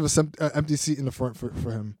to save a empty seat in the front for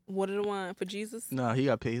him. Water the wine for Jesus. Nah, he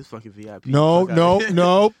got to pay his fucking VIP. No. Fuck outta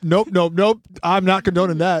here. I'm not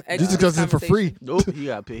condoning that. Extra Jesus does it for free. Nope, he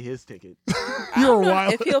got to pay his ticket. I You're don't know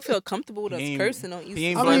wild. if he'll feel comfortable with us He ain't- cursing on Easter He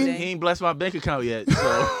ain't, Sunday. he ain't blessed my bank account yet.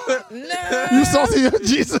 So No. You salty on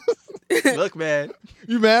Jesus? look, man.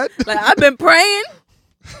 You mad? Like, I've been praying.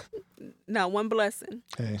 Not one blessing.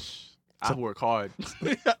 Hey, I work hard.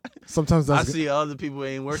 sometimes I that's see other people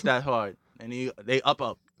ain't work that hard, and they up.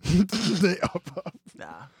 they up. Nah,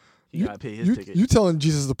 he got to pay his ticket. You telling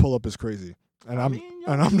Jesus to pull up is crazy, and I'm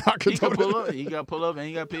not He can condoning pull it. up. He got to pull up, and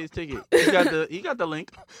he got to pay his ticket. He got the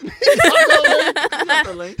link. He got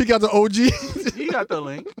the link. He got the OG. He got the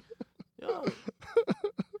link. Yeah.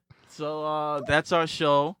 So that's our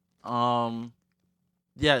show.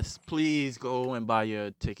 Yes, please go and buy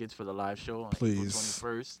your tickets for the live show on April Please.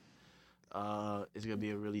 21st. It's gonna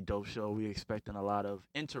be a really dope show. We're expecting a lot of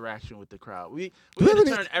interaction with the crowd. We're Do we have gonna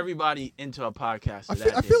any- turn everybody into a podcast.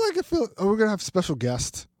 I feel like we're gonna have special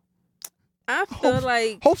guests. I feel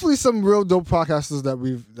like, Hopefully, some real dope podcasters that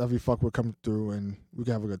we fuck with come through, and we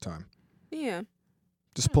can have a good time. yeah,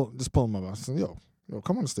 Just pull them up. I said, yo,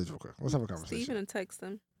 come on the stage real quick. Let's have a conversation. Steven and text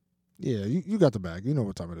him. Yeah, you got the bag. You know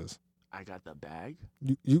what time it is. I got the bag.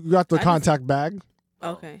 You got the I just- contact bag.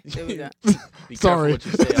 Okay, there we go. Be Sorry.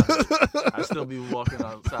 careful what you say. I still be walking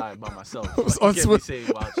outside by myself. Like, On you can't be Swift. saying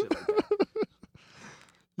wild shit like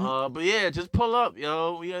that. But yeah, just pull up,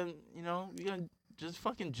 yo. We gonna just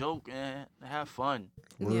fucking joke and have fun.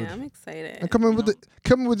 Word. Yeah, I'm excited. And come in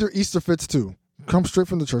with your Easter fits too. Come straight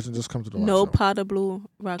from the church and just come to the live No show. powder blue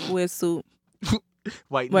rockwear suit.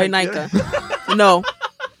 White Right, Nike. Nika. No.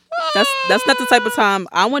 That's not the type of time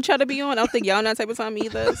I want y'all to be on. I don't think y'all not the type of time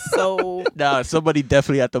either. So Nah, somebody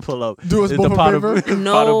definitely have to pull up. Do us It's both the a powder, favor? powder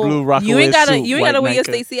no, blue Rockaway you ain't gotta suit, wear white your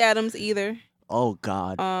Nike. Stacey Adams either. Oh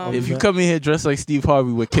God! Um, If you come in here dressed like Steve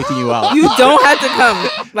Harvey, we're kicking you out. You don't have to come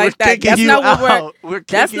like We're that. kicking That's you not what out. we're. We're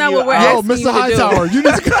That's kicking not you what we're out. Yo, asking you Mr. to do. Hightower, you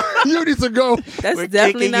need to go. You need to go. That's We're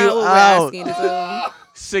definitely kicking not you what we're out. asking you to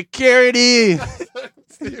Security.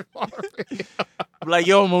 Steve Harvey. Like,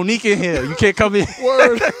 yo, Monique in here. You can't come in.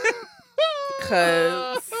 Word.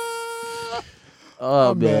 Cause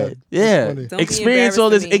Oh, man. That's Yeah. funny. Don't be Experience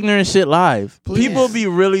all this embarrassing me. ignorant shit live. Please. People be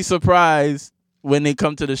really surprised when they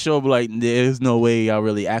come to the show, be like, there's no way y'all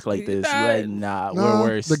really act like this. Like, nah, we're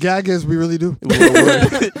worse. The gag is we really do.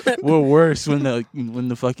 We're worse when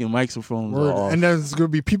the fucking microphones are off. And there's gonna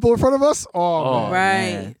be people in front of us. Oh, Man.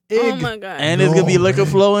 right. man. Oh my god. And there's gonna be liquor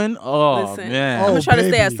man. flowing. Oh, Listen, man. I'm gonna try to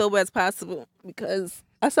stay as baby. sober as possible because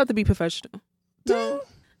I still have to be professional. No,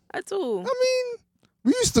 I do. I mean,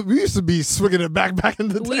 we used to be swinging it back in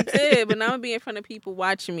the day. We did, but now I'm being in front of people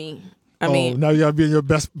watching me. I mean, now you gotta be in your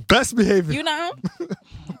best behavior. you know.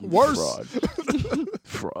 Worse.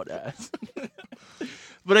 Fraud ass.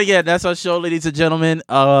 But again, that's our show, ladies and gentlemen.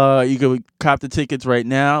 You can cop the tickets right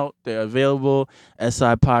now. They're available.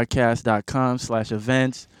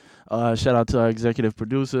 sipodcast.com/events. Shout out to our executive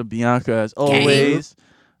producer, Bianca, as always.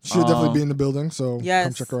 She'll definitely be in the building, so Yes.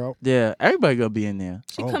 come check her out. Yeah, everybody gonna be in there.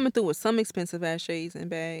 She coming through with some expensive ass shades and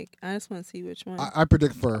bag. I just want to see which one. I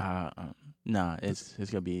predict fur. Nah, it's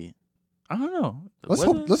gonna be. I don't know. Let's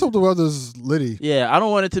hope the weather's litty. Yeah, I don't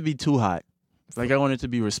want it to be too hot. Like, I want it to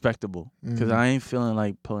be respectable because I ain't feeling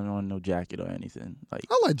like pulling on no jacket or anything. Like,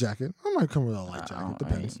 I like jacket. I might come with a light jacket.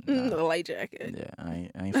 Depends. A light jacket. Yeah, I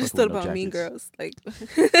ain't I fucking just thought with no about Mean jackets. Girls. Like,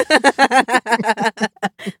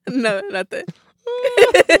 no, nothing.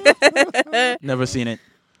 Never seen it.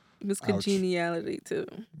 Miss Ouch. Congeniality too.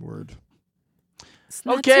 Word. It's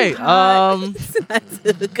not Okay, too hot. um, It's not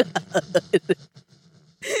too good.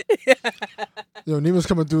 Yo, Nima's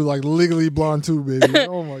coming through like Legally Blonde too, baby.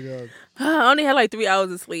 Oh my god. I only had like 3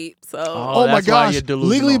 hours of sleep, so Oh my that's why gosh. you're delusional.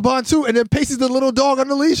 Legally Blonde too, and then Pacey's the little dog on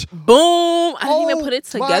the leash. boom! I didn't even put it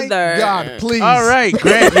together. My God, please. All right,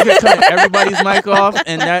 Grant, you can turn everybody's mic off,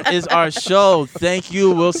 and that is our show. Thank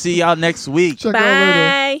you. We'll see y'all next week. Check out later.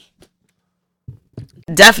 Bye.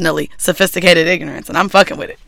 Definitely sophisticated ignorance, and I'm fucking with it.